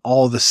like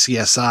all the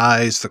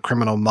CSIs, the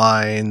Criminal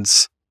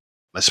Minds,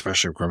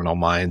 especially Criminal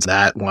Minds.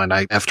 That one,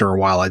 after a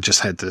while, I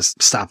just had to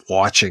stop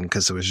watching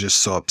because it was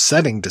just so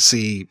upsetting to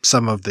see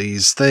some of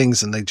these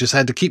things, and they just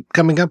had to keep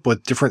coming up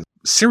with different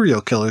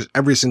serial killers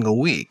every single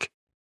week.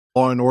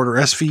 Law and Order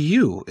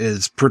SVU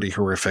is pretty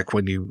horrific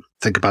when you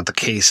think about the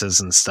cases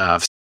and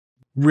stuff.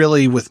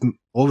 Really, with,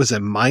 what was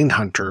it,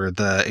 Mindhunter,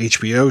 the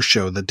HBO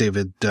show, the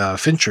David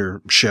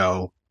Fincher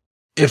show,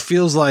 it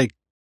feels like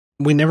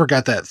we never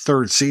got that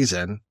third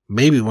season.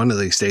 Maybe one of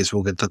these days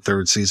we'll get the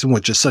third season,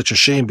 which is such a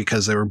shame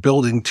because they were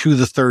building to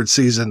the third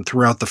season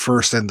throughout the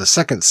first and the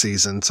second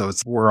season. So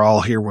we're all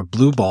here with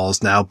blue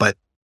balls now, but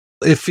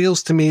it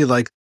feels to me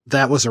like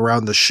that was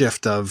around the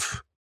shift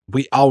of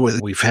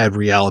we've had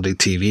reality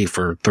TV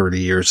for 30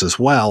 years as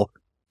well.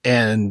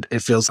 And it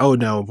feels, oh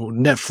no,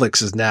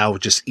 Netflix is now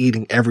just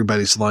eating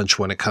everybody's lunch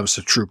when it comes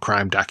to true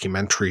crime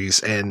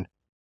documentaries. And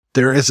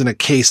there isn't a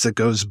case that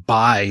goes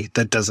by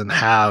that doesn't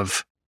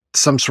have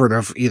some sort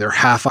of either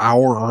half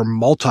hour or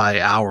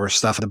multi-hour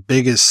stuff.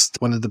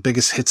 One of the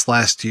biggest hits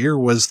last year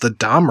was the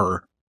Dahmer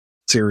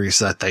series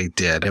that they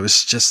did. It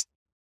was just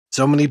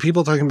so many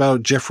people talking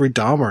about Jeffrey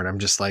Dahmer. And I'm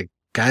just like,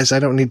 guys, I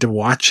don't need to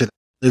watch it,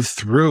 live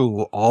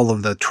through all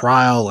of the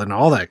trial and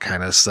all that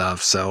kind of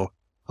stuff. So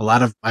a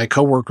lot of my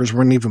coworkers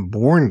weren't even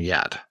born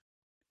yet.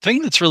 The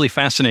thing that's really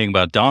fascinating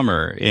about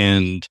Dahmer,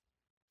 and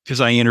because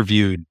I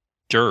interviewed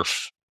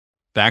Derf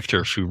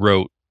Backturf, who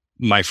wrote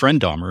my friend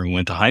Dahmer, who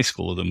went to high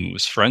school with him, who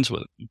was friends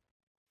with him.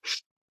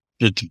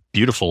 It's a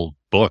beautiful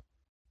book.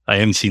 I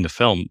haven't seen the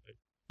film,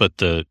 but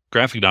the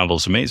graphic novel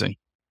is amazing.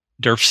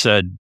 Derf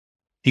said,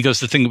 he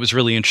goes, the thing that was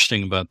really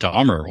interesting about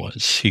Dahmer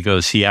was, he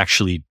goes, he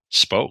actually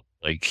spoke.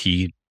 Like,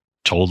 he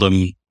told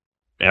them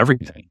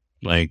everything.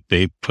 Like,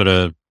 they put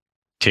a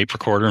tape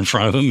recorder in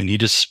front of him and he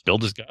just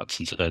spilled his guts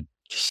and said,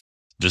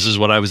 this is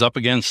what I was up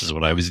against, this is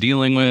what I was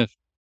dealing with,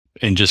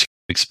 and just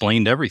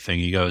explained everything.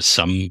 He goes,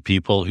 some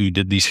people who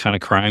did these kind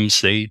of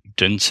crimes, they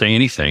didn't say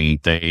anything.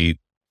 They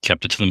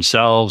kept it to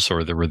themselves,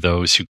 or there were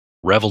those who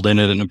reveled in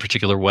it in a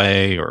particular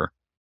way, or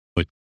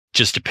it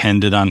just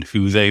depended on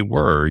who they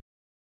were.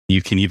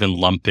 You can even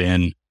lump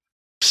in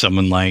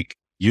someone like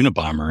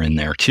Unabomber in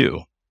there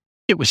too.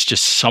 It was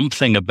just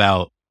something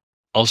about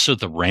also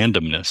the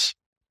randomness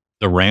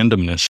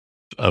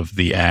of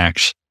the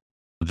acts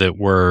that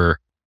were,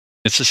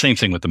 it's the same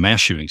thing with the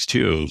mass shootings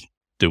too,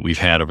 that we've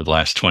had over the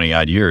last 20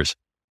 odd years.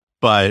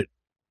 But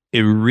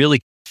it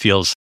really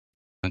feels,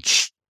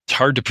 it's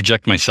hard to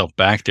project myself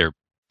back there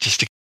just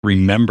to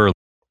remember,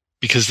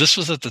 because this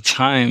was at the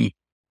time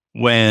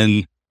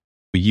when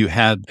you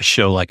had a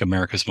show like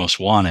America's Most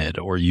Wanted,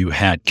 or you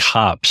had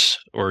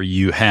Cops, or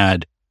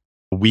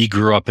we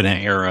grew up in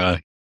an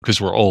era, because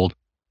we're old,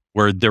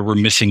 where there were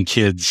missing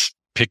kids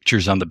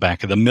pictures on the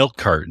back of the milk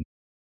carton,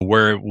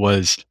 where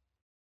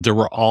there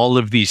were all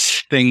of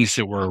these things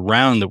that were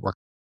around that were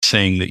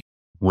saying that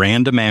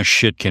random ass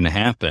shit can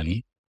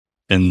happen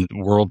and the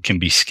world can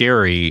be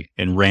scary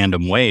in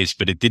random ways,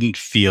 but it didn't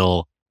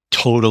feel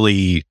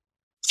totally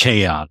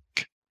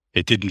chaotic.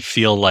 It didn't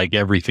feel like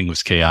everything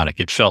was chaotic.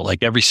 It felt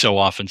like every so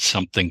often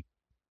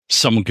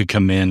someone could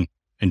come in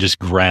and just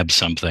grab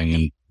something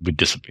and would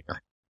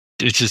disappear.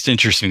 It's just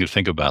interesting to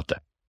think about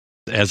that.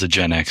 As a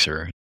Gen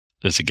Xer,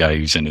 as a guy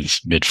who's in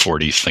his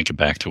mid-40s, thinking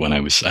back to when I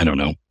was,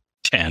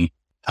 10,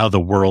 how the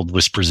world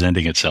was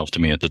presenting itself to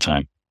me at the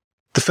time.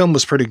 The film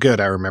was pretty good,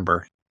 I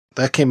remember.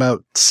 That came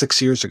out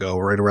 6 years ago,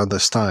 right around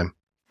this time.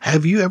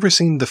 Have you ever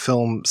seen the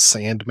film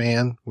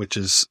Sandman, which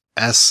is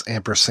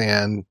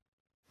S&MAN?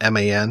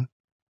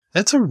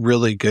 That's a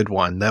really good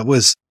one. That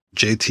was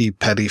J.T.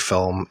 Petty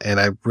film, and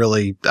I've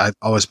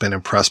always been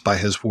impressed by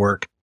his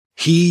work.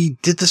 He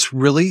did this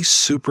really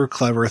super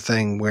clever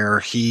thing where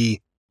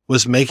he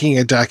was making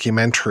a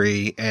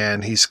documentary,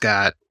 and he's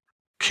got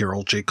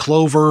Carol J.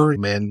 Clover,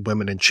 Men,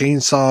 Women, and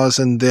Chainsaws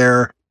in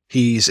there.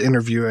 He's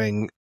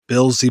interviewing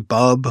Bill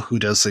Zebub, who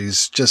does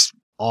these just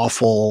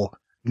awful,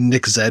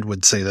 Nick Zed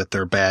would say that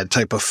they're bad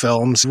type of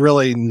films.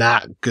 Really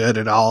not good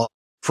at all.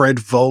 Fred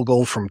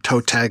Vogel from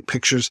Toe Tag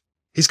Pictures.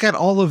 He's got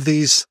all of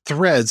these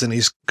threads and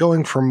he's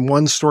going from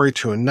one story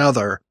to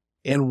another.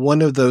 And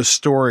one of those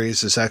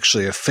stories is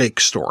actually a fake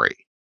story.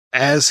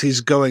 As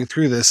he's going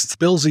through this,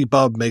 Bill Z.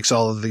 Bub makes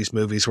all of these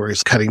movies where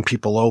he's cutting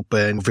people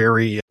open,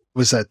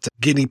 was that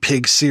guinea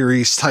pig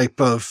series type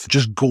of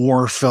just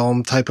gore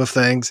film type of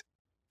things.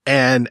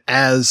 And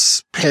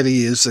as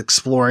Petty is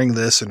exploring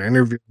this and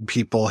interviewing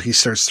people, he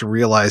starts to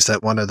realize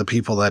that one of the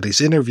people that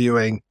he's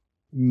interviewing,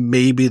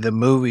 maybe the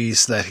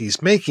movies that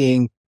he's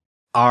making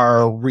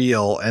are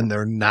real and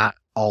they're not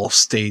all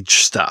stage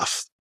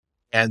stuff.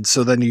 And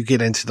so then you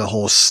get into the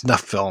whole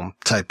snuff film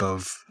type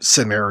of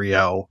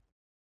scenario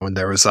when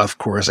there was, of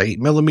course,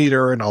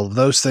 8mm and all of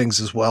those things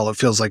as well. It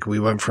feels like we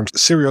went from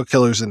serial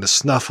killers into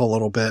snuff a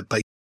little bit,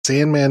 but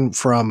Sandman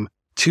from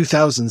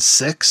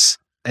 2006.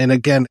 And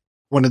again,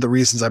 one of the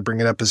reasons I bring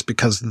it up is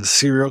because of the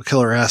serial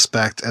killer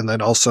aspect, and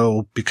then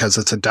also because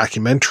it's a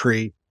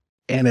documentary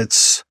and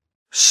it's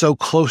so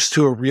close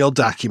to a real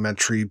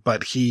documentary,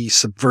 but he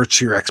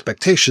subverts your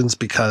expectations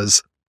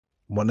because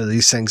one of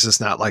these things is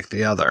not like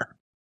the other.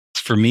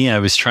 For me, I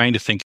was trying to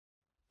think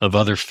of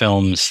other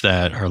films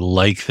that are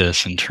like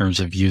this in terms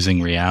of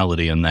using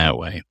reality in that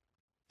way,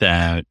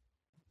 that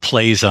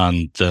plays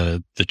on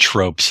the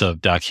tropes of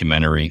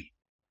documentary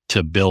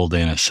to build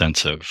in a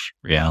sense of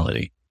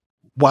reality.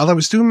 While I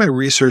was doing my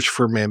research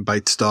for Man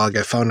Bites Dog,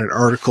 I found an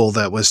article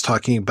that was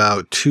talking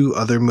about three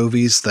other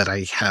movies that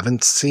I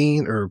haven't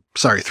seen.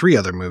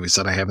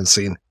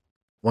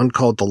 One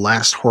called The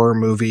Last Horror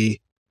Movie,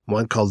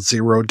 one called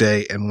Zero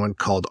Day, and one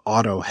called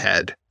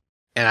Autohead.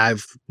 And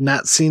I've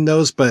not seen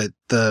those, but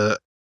the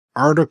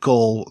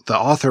article, the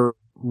author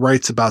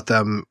writes about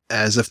them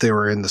as if they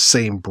were in the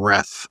same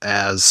breath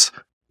as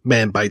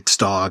Man Bites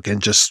Dog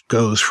and just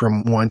goes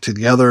from one to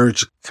the other,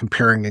 just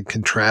comparing and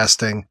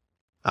contrasting.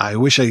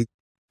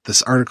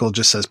 This article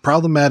just says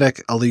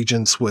problematic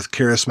allegiance with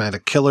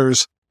charismatic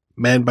killers,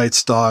 Man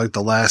Bites Dog,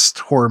 The Last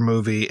Horror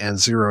Movie, and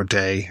Zero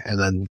Day. And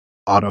then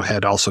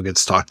Autohead also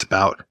gets talked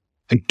about.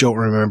 I don't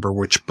remember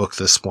which book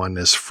this one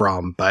is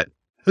from, but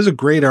it was a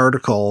great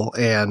article.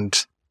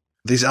 And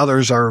these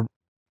others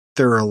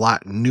they're a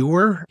lot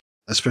newer,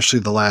 especially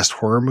The Last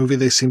Horror Movie.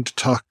 They seem to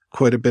talk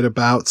quite a bit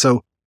about.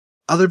 So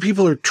other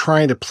people are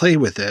trying to play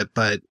with it,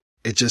 but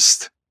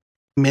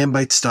Man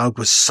Bites Dog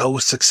was so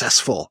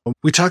successful.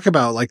 We talk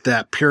about like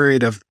that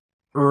period of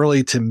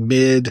early to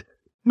mid,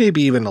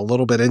 maybe even a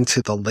little bit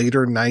into the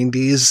later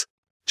 90s,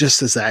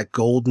 just as that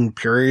golden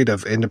period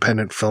of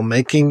independent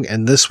filmmaking.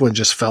 And this one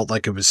just felt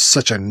like it was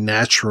such a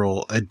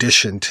natural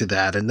addition to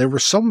that. And there were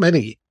so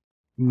many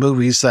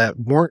movies that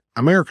weren't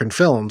American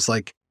films.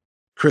 Like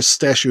Chris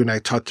Stashew and I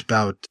talked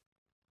about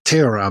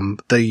Teoram,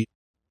 the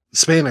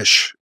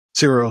Spanish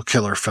serial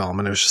killer film.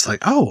 And it was just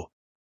like, oh,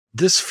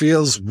 this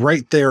feels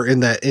right there in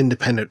that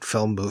independent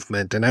film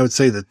movement. And I would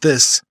say that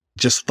this,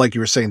 just like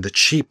you were saying, the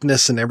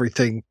cheapness and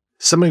everything,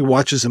 somebody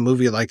watches a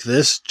movie like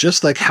this,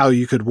 just like how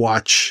you could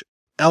watch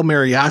El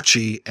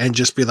Mariachi and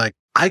just be like,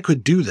 I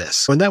could do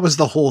this. And that was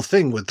the whole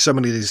thing with so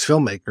many of these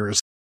filmmakers.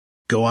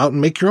 Go out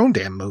and make your own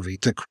damn movie.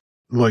 To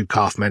Lloyd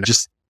Kaufman,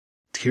 just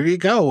here you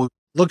go.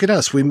 Look at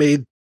us. We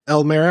made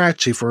El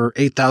Mariachi for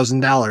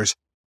 $8,000.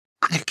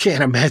 I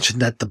can't imagine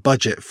that the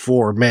budget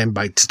for Man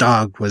Bites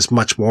Dog was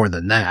much more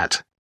than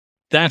that.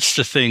 That's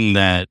the thing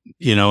that,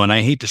 and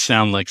I hate to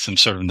sound like some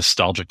sort of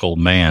nostalgic old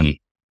man,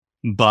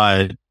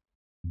 but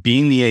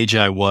being the age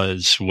I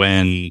was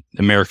when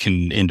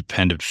American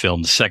independent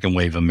film, the second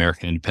wave of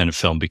American independent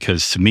film,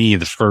 because to me,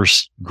 the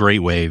first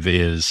great wave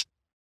is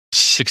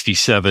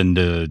 67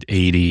 to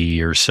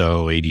 80 or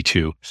so,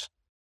 82,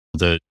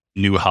 the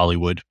new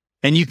Hollywood.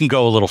 And you can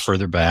go a little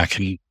further back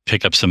and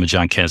pick up some of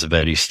John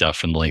Cassavetes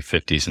stuff in the late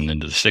 50s and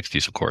into the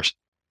 60s, of course.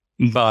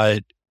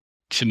 But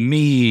to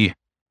me,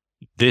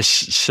 this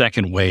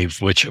second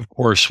wave, which of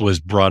course was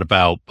brought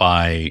about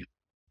by,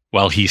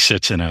 while he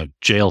sits in a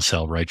jail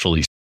cell,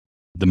 rightfully,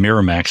 the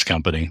Miramax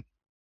company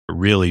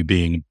really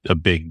being a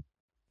big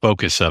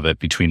focus of it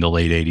between the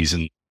late 80s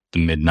and the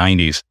mid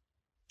 90s.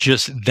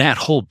 Just that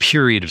whole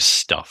period of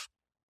stuff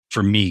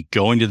for me,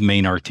 going to the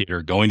Main Art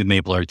Theater, going to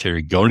Maple Art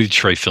Theater, going to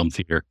Detroit Film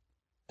Theater,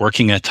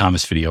 working at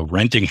Thomas Video,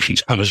 renting from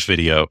Thomas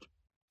Video,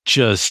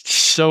 just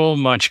so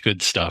much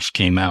good stuff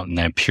came out in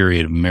that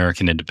period of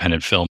American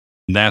independent film.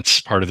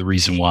 That's part of the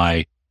reason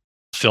why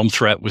Film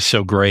Threat was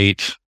so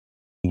great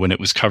when it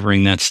was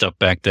covering that stuff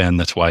back then.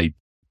 That's why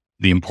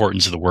the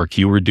importance of the work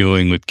you were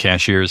doing with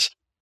Cashiers,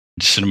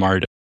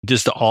 Cinemark,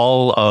 just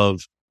all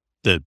of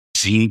the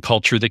zine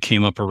culture that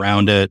came up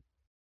around it.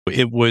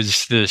 It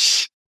was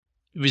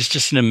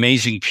just an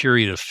amazing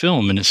period of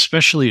film. And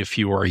especially if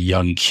you were a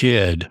young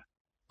kid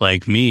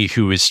like me,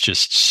 who is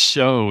just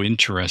so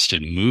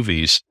interested in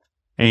movies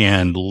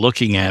and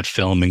looking at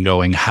film and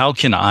going, how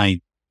can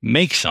I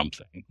make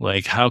something?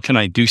 Like, how can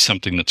I do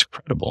something that's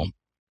credible?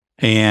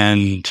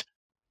 And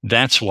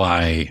that's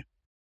why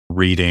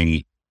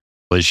reading,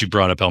 as you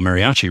brought up El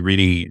Mariachi,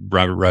 reading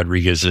Robert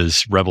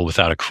Rodriguez's Rebel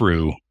Without a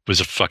Crew was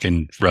a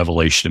fucking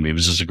revelation to me. It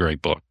was just a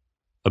great book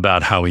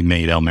about how he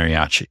made El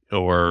Mariachi.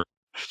 Or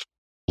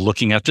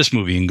looking at this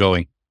movie and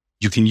going,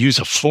 you can use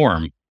a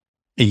form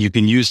and you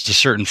can use a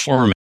certain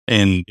form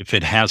And if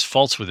it has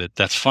faults with it,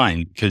 that's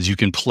fine, because you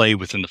can play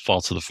within the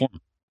faults of the form.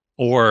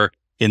 Or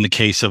in the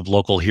case of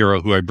local hero,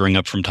 who I bring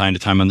up from time to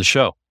time on the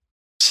show,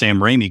 Sam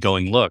Raimi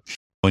going, look,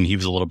 when he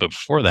was a little bit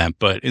before that,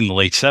 but in the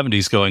late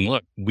 70s going,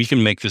 look, we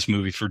can make this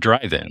movie for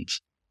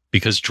drive-ins,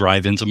 because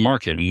drive-ins a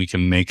market, and we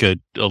can make a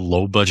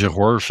low-budget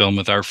horror film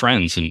with our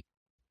friends and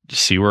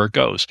see where it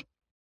goes.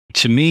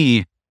 To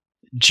me,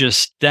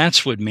 just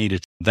that's what made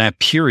it, that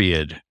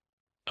period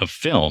of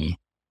film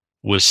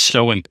was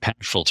so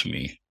impactful to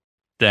me,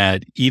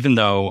 that even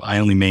though I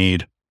only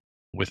made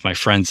with my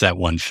friends that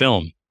one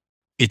film,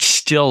 it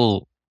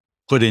still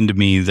put into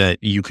me that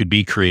you could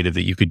be creative,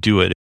 that you could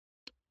do it.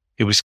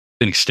 It was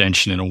an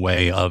extension in a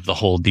way of the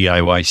whole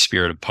DIY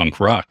spirit of punk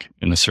rock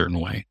in a certain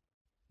way,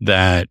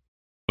 that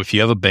if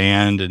you have a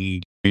band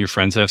and your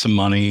friends have some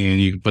money and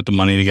you can put the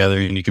money together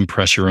and you can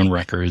press your own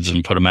records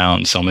and put them out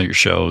and sell them at your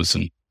shows.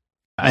 And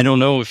I don't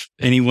know if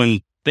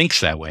anyone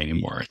thinks that way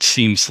anymore. It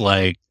seems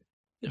like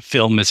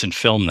film isn't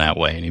filmed that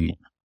way anymore.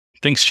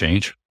 Things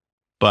change,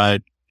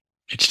 but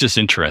it's just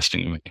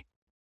interesting to me.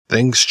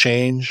 Things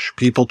change,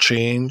 people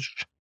change,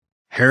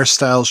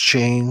 hairstyles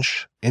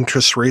change,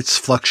 interest rates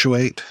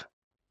fluctuate.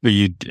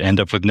 You end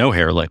up with no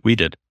hair like we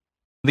did.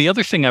 The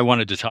other thing I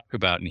wanted to talk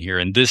about in here,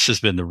 and this has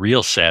been the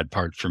real sad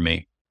part for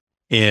me,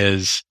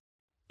 is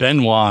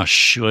Benoit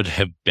should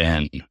have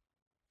been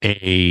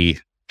a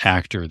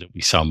actor that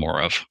we saw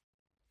more of.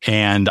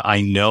 And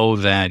I know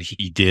that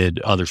he did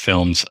other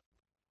films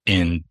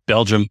in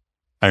Belgium.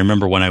 I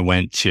remember when I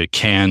went to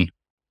Cannes,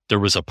 there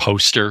was a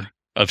poster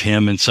of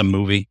him in some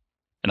movie.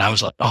 And I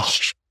was like, oh,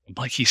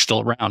 like he's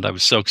still around. I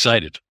was so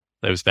excited.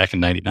 That was back in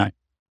 99.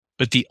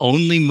 But the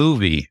only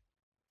movie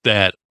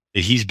that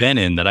he's been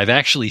in that I've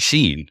actually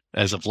seen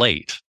as of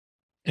late,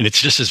 and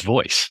it's just his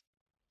voice,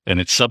 and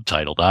it's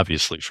subtitled,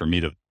 obviously, for me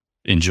to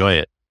enjoy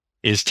it,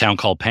 is Town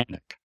Called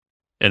Panic.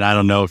 And I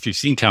don't know if you've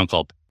seen Town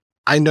Called Panic.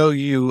 I know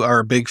you are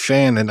a big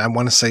fan, and I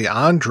want to say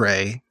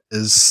Andre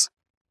is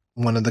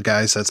one of the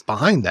guys that's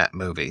behind that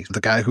movie, the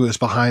guy who is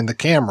behind the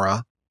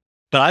camera.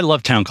 But I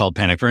love Town Called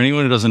Panic. For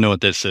anyone who doesn't know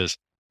what this is,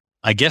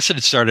 I guess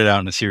it started out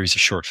in a series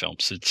of short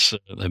films. It's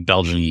a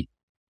Belgian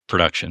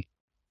production.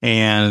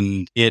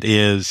 And it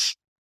is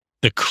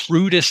the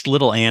crudest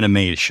little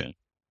animation.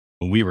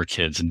 When we were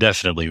kids, and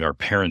definitely our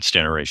parents'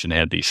 generation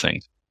had these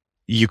things,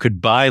 you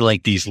could buy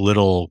like these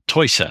little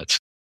toy sets.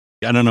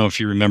 I don't know if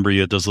you remember,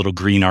 you had those little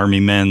green army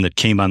men that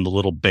came on the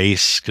little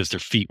base because their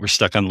feet were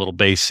stuck on the little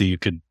base so you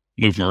could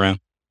move them around.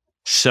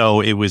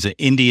 So it was an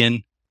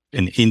Indian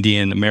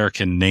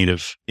American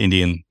native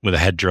Indian with a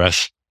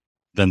headdress.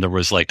 Then there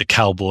was like the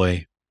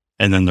cowboy,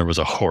 and then there was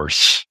a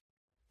horse.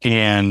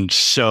 And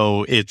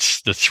so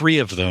it's the three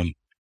of them.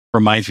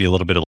 Reminds me a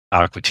little bit of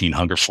Aqua Teen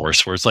Hunger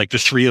Force, where it's like the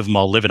three of them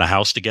all live in a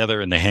house together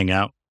and they hang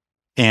out.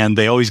 And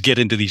they always get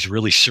into these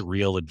really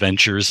surreal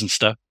adventures and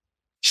stuff.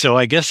 So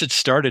I guess it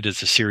started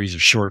as a series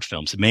of short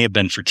films. It may have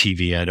been for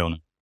TV, I don't know.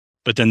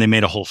 But then they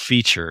made a whole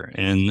feature.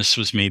 And this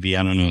was maybe,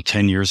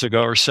 10 years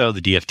ago or so.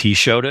 The DFT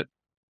showed it.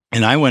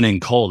 And I went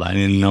in cold. I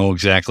didn't know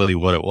exactly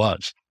what it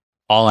was.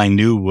 All I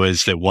knew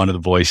was that one of the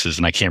voices,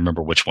 and I can't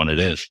remember which one it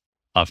is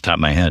off the top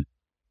of my head,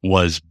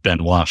 was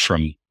Benoit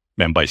from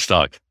Man Bites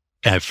Dog.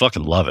 And I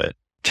fucking love it.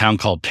 Town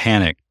Called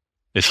Panic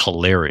is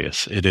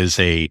hilarious. It is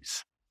a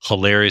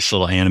hilarious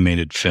little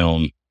animated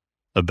film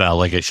about,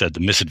 like I said, the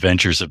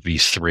misadventures of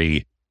these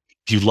three.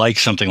 If you like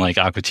something like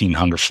Aqua Teen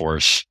Hunger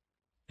Force,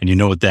 and you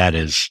know what that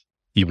is,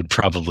 you would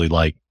probably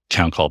like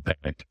Town Called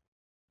Panic.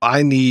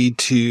 I need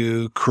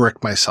to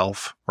correct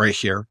myself right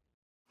here.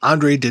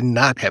 Andre did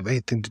not have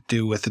anything to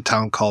do with The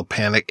Town Called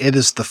Panic. It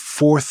is the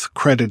fourth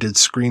credited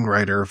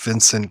screenwriter,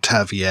 Vincent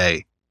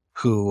Tavier,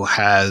 who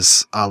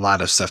has a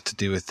lot of stuff to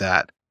do with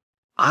that.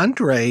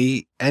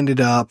 Andre ended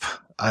up,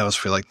 I always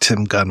feel like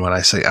Tim Gunn when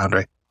I say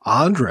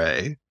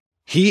Andre.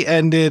 He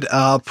ended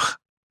up,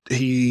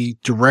 he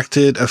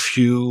directed a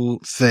few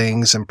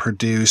things and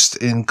produced,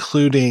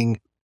 including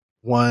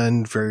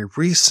one very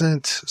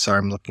recent. Sorry,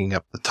 I'm looking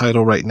up the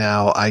title right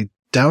now. I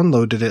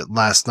downloaded it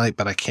last night,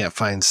 but I can't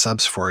find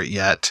subs for it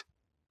yet.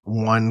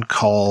 One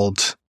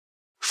called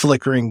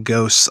Flickering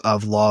Ghosts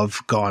of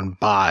Love Gone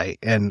By,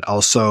 and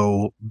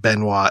also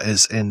Benoit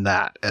is in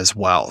that as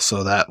well,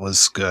 so that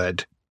was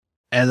good.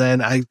 And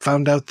then I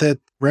found out that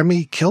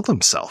Remy killed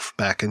himself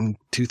back in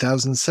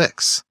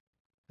 2006,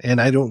 and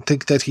I don't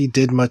think that he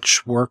did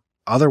much work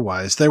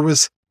otherwise. There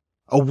was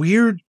a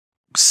weird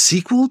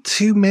sequel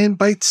to Man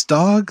Bites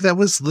Dog that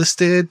was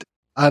listed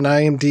on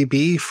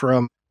IMDb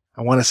from,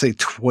 I want to say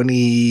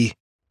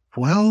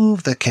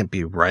 2012. That can't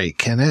be right,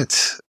 can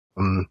it?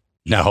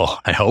 No,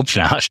 I hope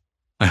not.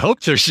 I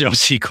hope there's no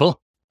sequel.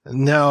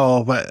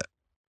 No,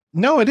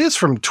 it is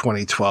from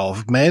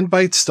 2012. Man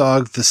Bites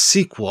Dog, the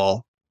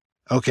sequel.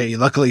 Okay,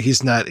 luckily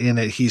he's not in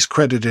it. He's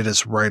credited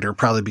as writer,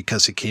 probably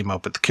because he came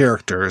up with the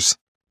characters.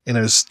 And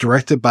it was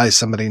directed by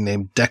somebody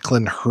named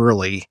Declan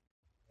Hurley.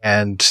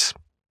 And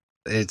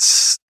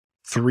it's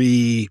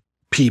three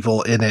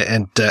people in it.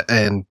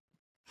 And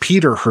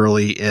Peter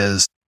Hurley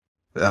is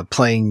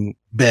playing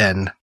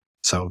Ben.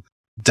 So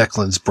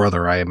Declan's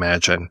brother, I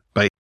imagine.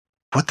 But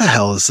what the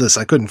hell is this?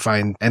 I couldn't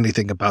find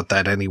anything about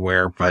that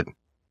anywhere, but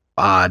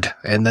odd.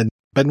 And then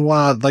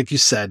Benoit, like you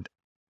said,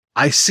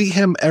 I see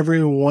him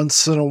every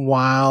once in a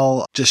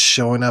while just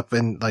showing up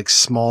in like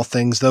small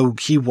things, though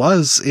he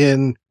was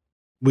in,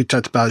 we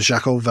talked about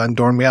Jacques Van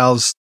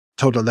Dormial's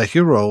Total Le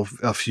Hero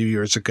a few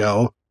years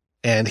ago,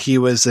 and he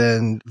was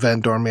in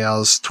Van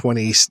Dormial's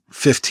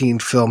 2015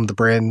 film, The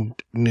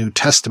Brand New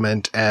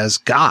Testament, as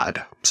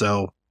God.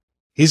 So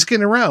he's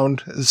getting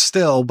around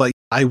still, but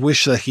I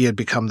wish that he had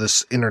become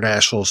this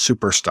international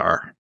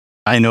superstar.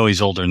 I know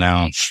he's older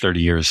now. It's 30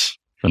 years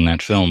from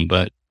that film,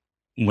 but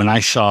when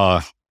I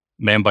saw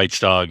Man Bites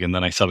Dog and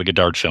then I saw the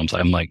Godard films,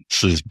 I'm like,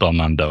 this is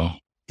Belmondo.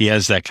 He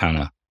has that kind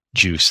of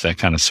juice, that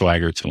kind of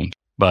swagger to him.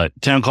 But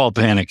Town Called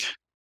Panic.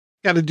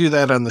 Got to do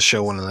that on the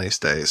show one of these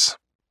days.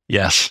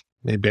 Yes.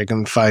 Maybe I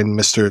can find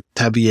Mr.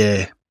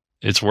 Tabier.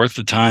 It's worth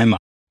the time.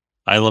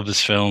 I love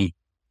this film.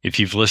 If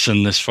you've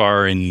listened this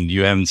far and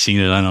you haven't seen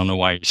it, I don't know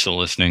why you're still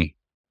listening.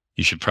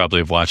 You should probably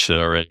have watched it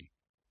already.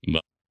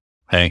 But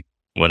hey,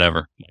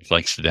 whatever. Mike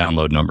likes to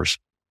download numbers.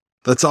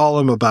 That's all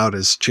I'm about,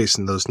 is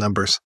chasing those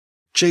numbers.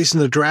 Chasing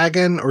the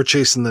dragon or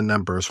chasing the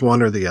numbers,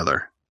 one or the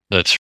other.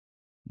 That's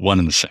one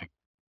and the same.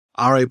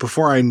 All right,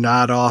 before I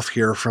nod off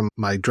here from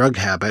my drug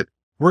habit,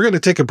 we're going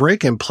to take a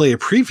break and play a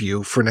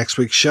preview for next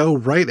week's show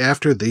right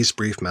after these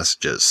brief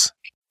messages.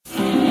 What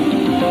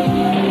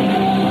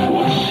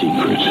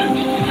secret,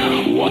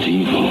 what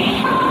evil,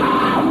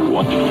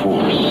 what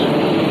force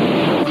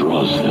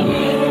draws them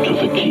to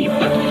the keep?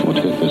 What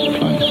is this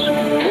place?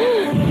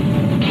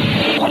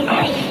 What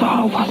I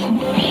saw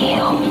wasn't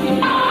real.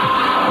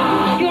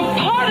 You're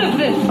part of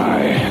this!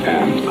 I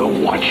am the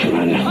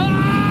Watchman.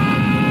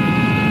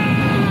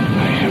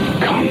 I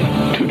have come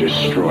to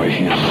destroy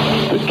him.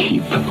 The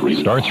keep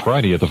starts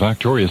Friday at the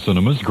Factoria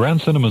Cinemas,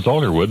 Grand Cinemas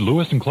Alderwood,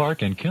 Lewis and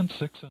Clark, and Kent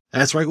 6.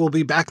 That's right. We'll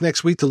be back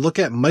next week to look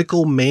at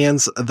Michael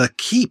Mann's The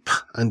Keep.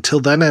 Until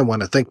then, I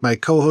want to thank my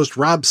co-host,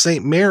 Rob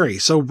St. Mary.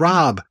 So,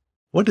 Rob,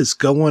 what is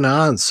going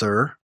on,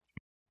 sir?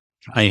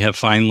 I have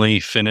finally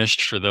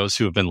finished, for those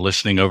who have been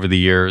listening over the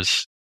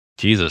years.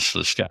 Jesus,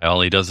 this guy,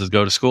 all he does is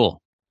go to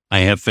school. I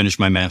have finished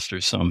my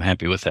master's, so I'm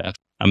happy with that.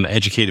 I'm an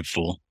educated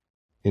fool.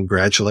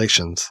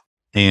 Congratulations.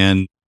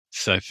 And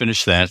so I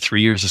finished that,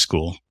 3 years of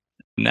school.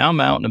 Now I'm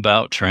out and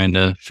about trying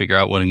to figure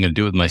out what I'm going to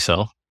do with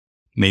myself.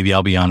 Maybe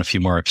I'll be on a few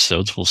more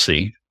episodes. We'll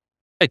see.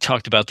 I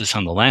talked about this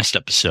on the last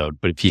episode,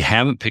 but if you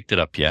haven't picked it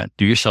up yet,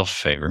 do yourself a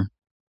favor,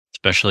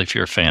 especially if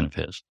you're a fan of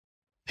his.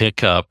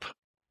 Pick up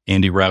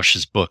Andy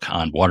Rausch's book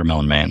on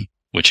Watermelon Man,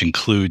 which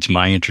includes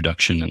my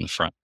introduction in the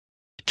front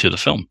to the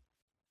film.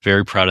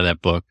 Very proud of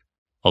that book,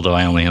 although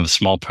I only have a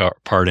small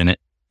part in it.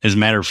 As a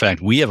matter of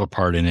fact, we have a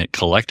part in it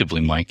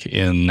collectively, Mike,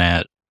 in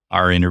that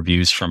our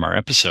interviews from our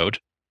episode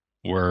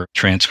were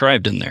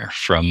transcribed in there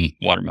from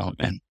Watermelon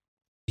Man.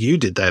 You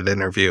did that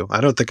interview. I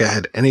don't think I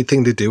had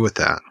anything to do with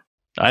that.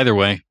 Either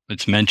way,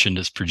 it's mentioned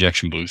as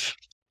Projection Booth,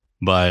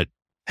 but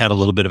had a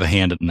little bit of a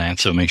hand in that,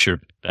 so make sure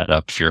to pick that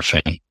up if you're a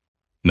fan.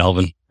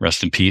 Melvin,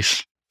 rest in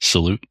peace.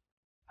 Salute.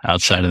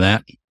 Outside of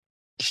that,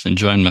 just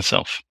enjoying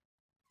myself.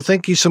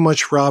 Thank you so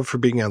much, Rob, for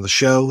being on the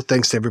show.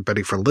 Thanks to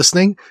everybody for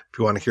listening. If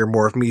you want to hear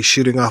more of me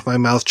shooting off my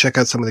mouth, check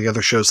out some of the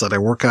other shows that I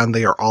work on.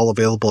 They are all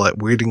available at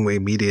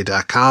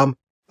weirdingwaymedia.com.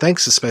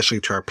 Thanks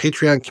especially to our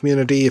Patreon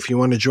community. If you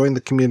want to join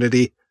the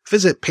community,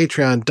 visit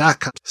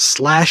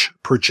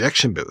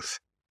patreon.com/projection booth.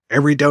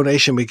 Every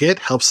donation we get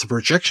helps the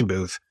Projection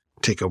Booth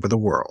take over the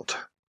world.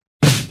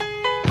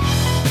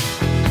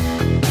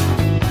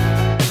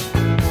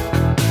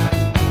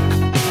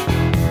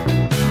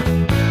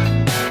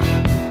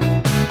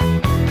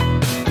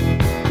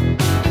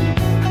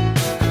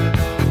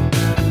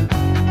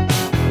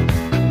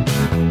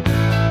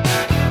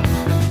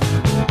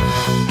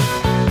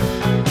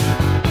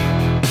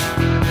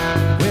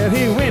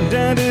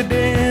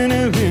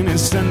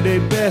 Sunday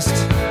best,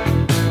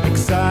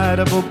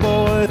 excitable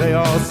boy, they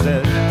all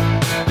said.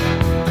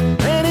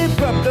 And he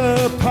rubbed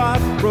the pot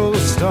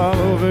roast all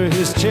over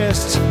his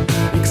chest.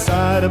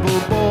 Excitable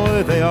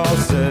boy, they all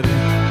said.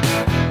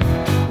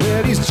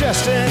 Well, he's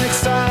just an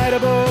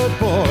excitable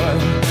boy.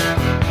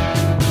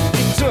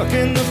 He took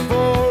in the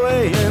 4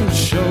 a.m.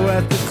 show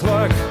at the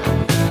Clark.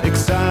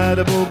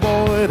 Excitable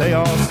boy, they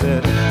all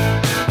said.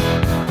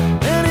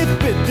 And he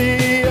bit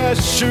the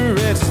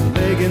usherette's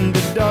leg in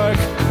the dark.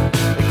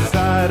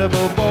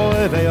 Excitable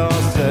boy, they all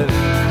said.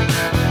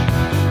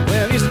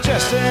 Well, he's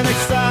just an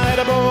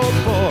excitable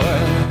boy.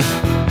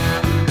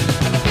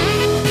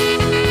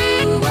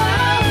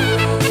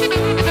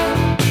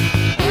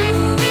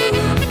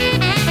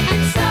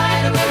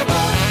 Excitable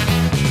boy.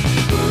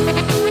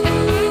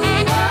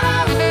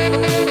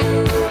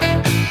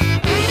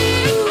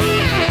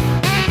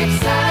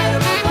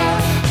 Excitable boy.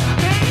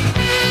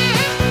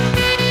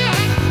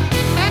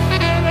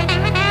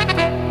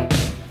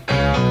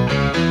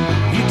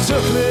 He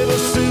took little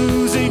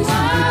Susie to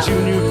the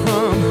junior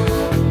prom.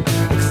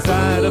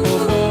 Excitable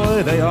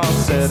boy, they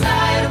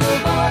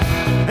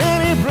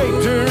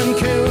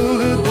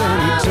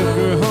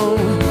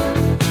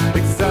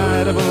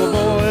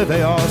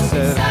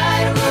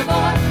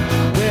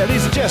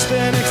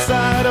an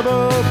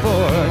excitable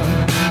boy.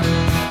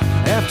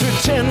 After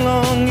 10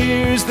 long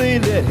years, they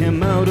let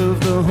him out of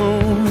the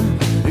home.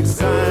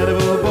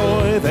 Excitable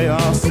boy, they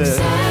all said.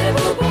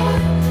 Excitable boy.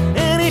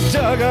 And he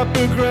dug up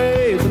her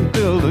grave and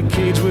built a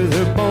cage with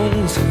her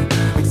bones.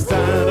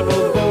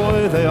 Excitable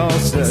boy, they all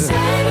said.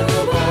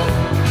 Excitable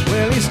boy.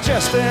 Well, he's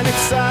just an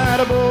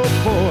excitable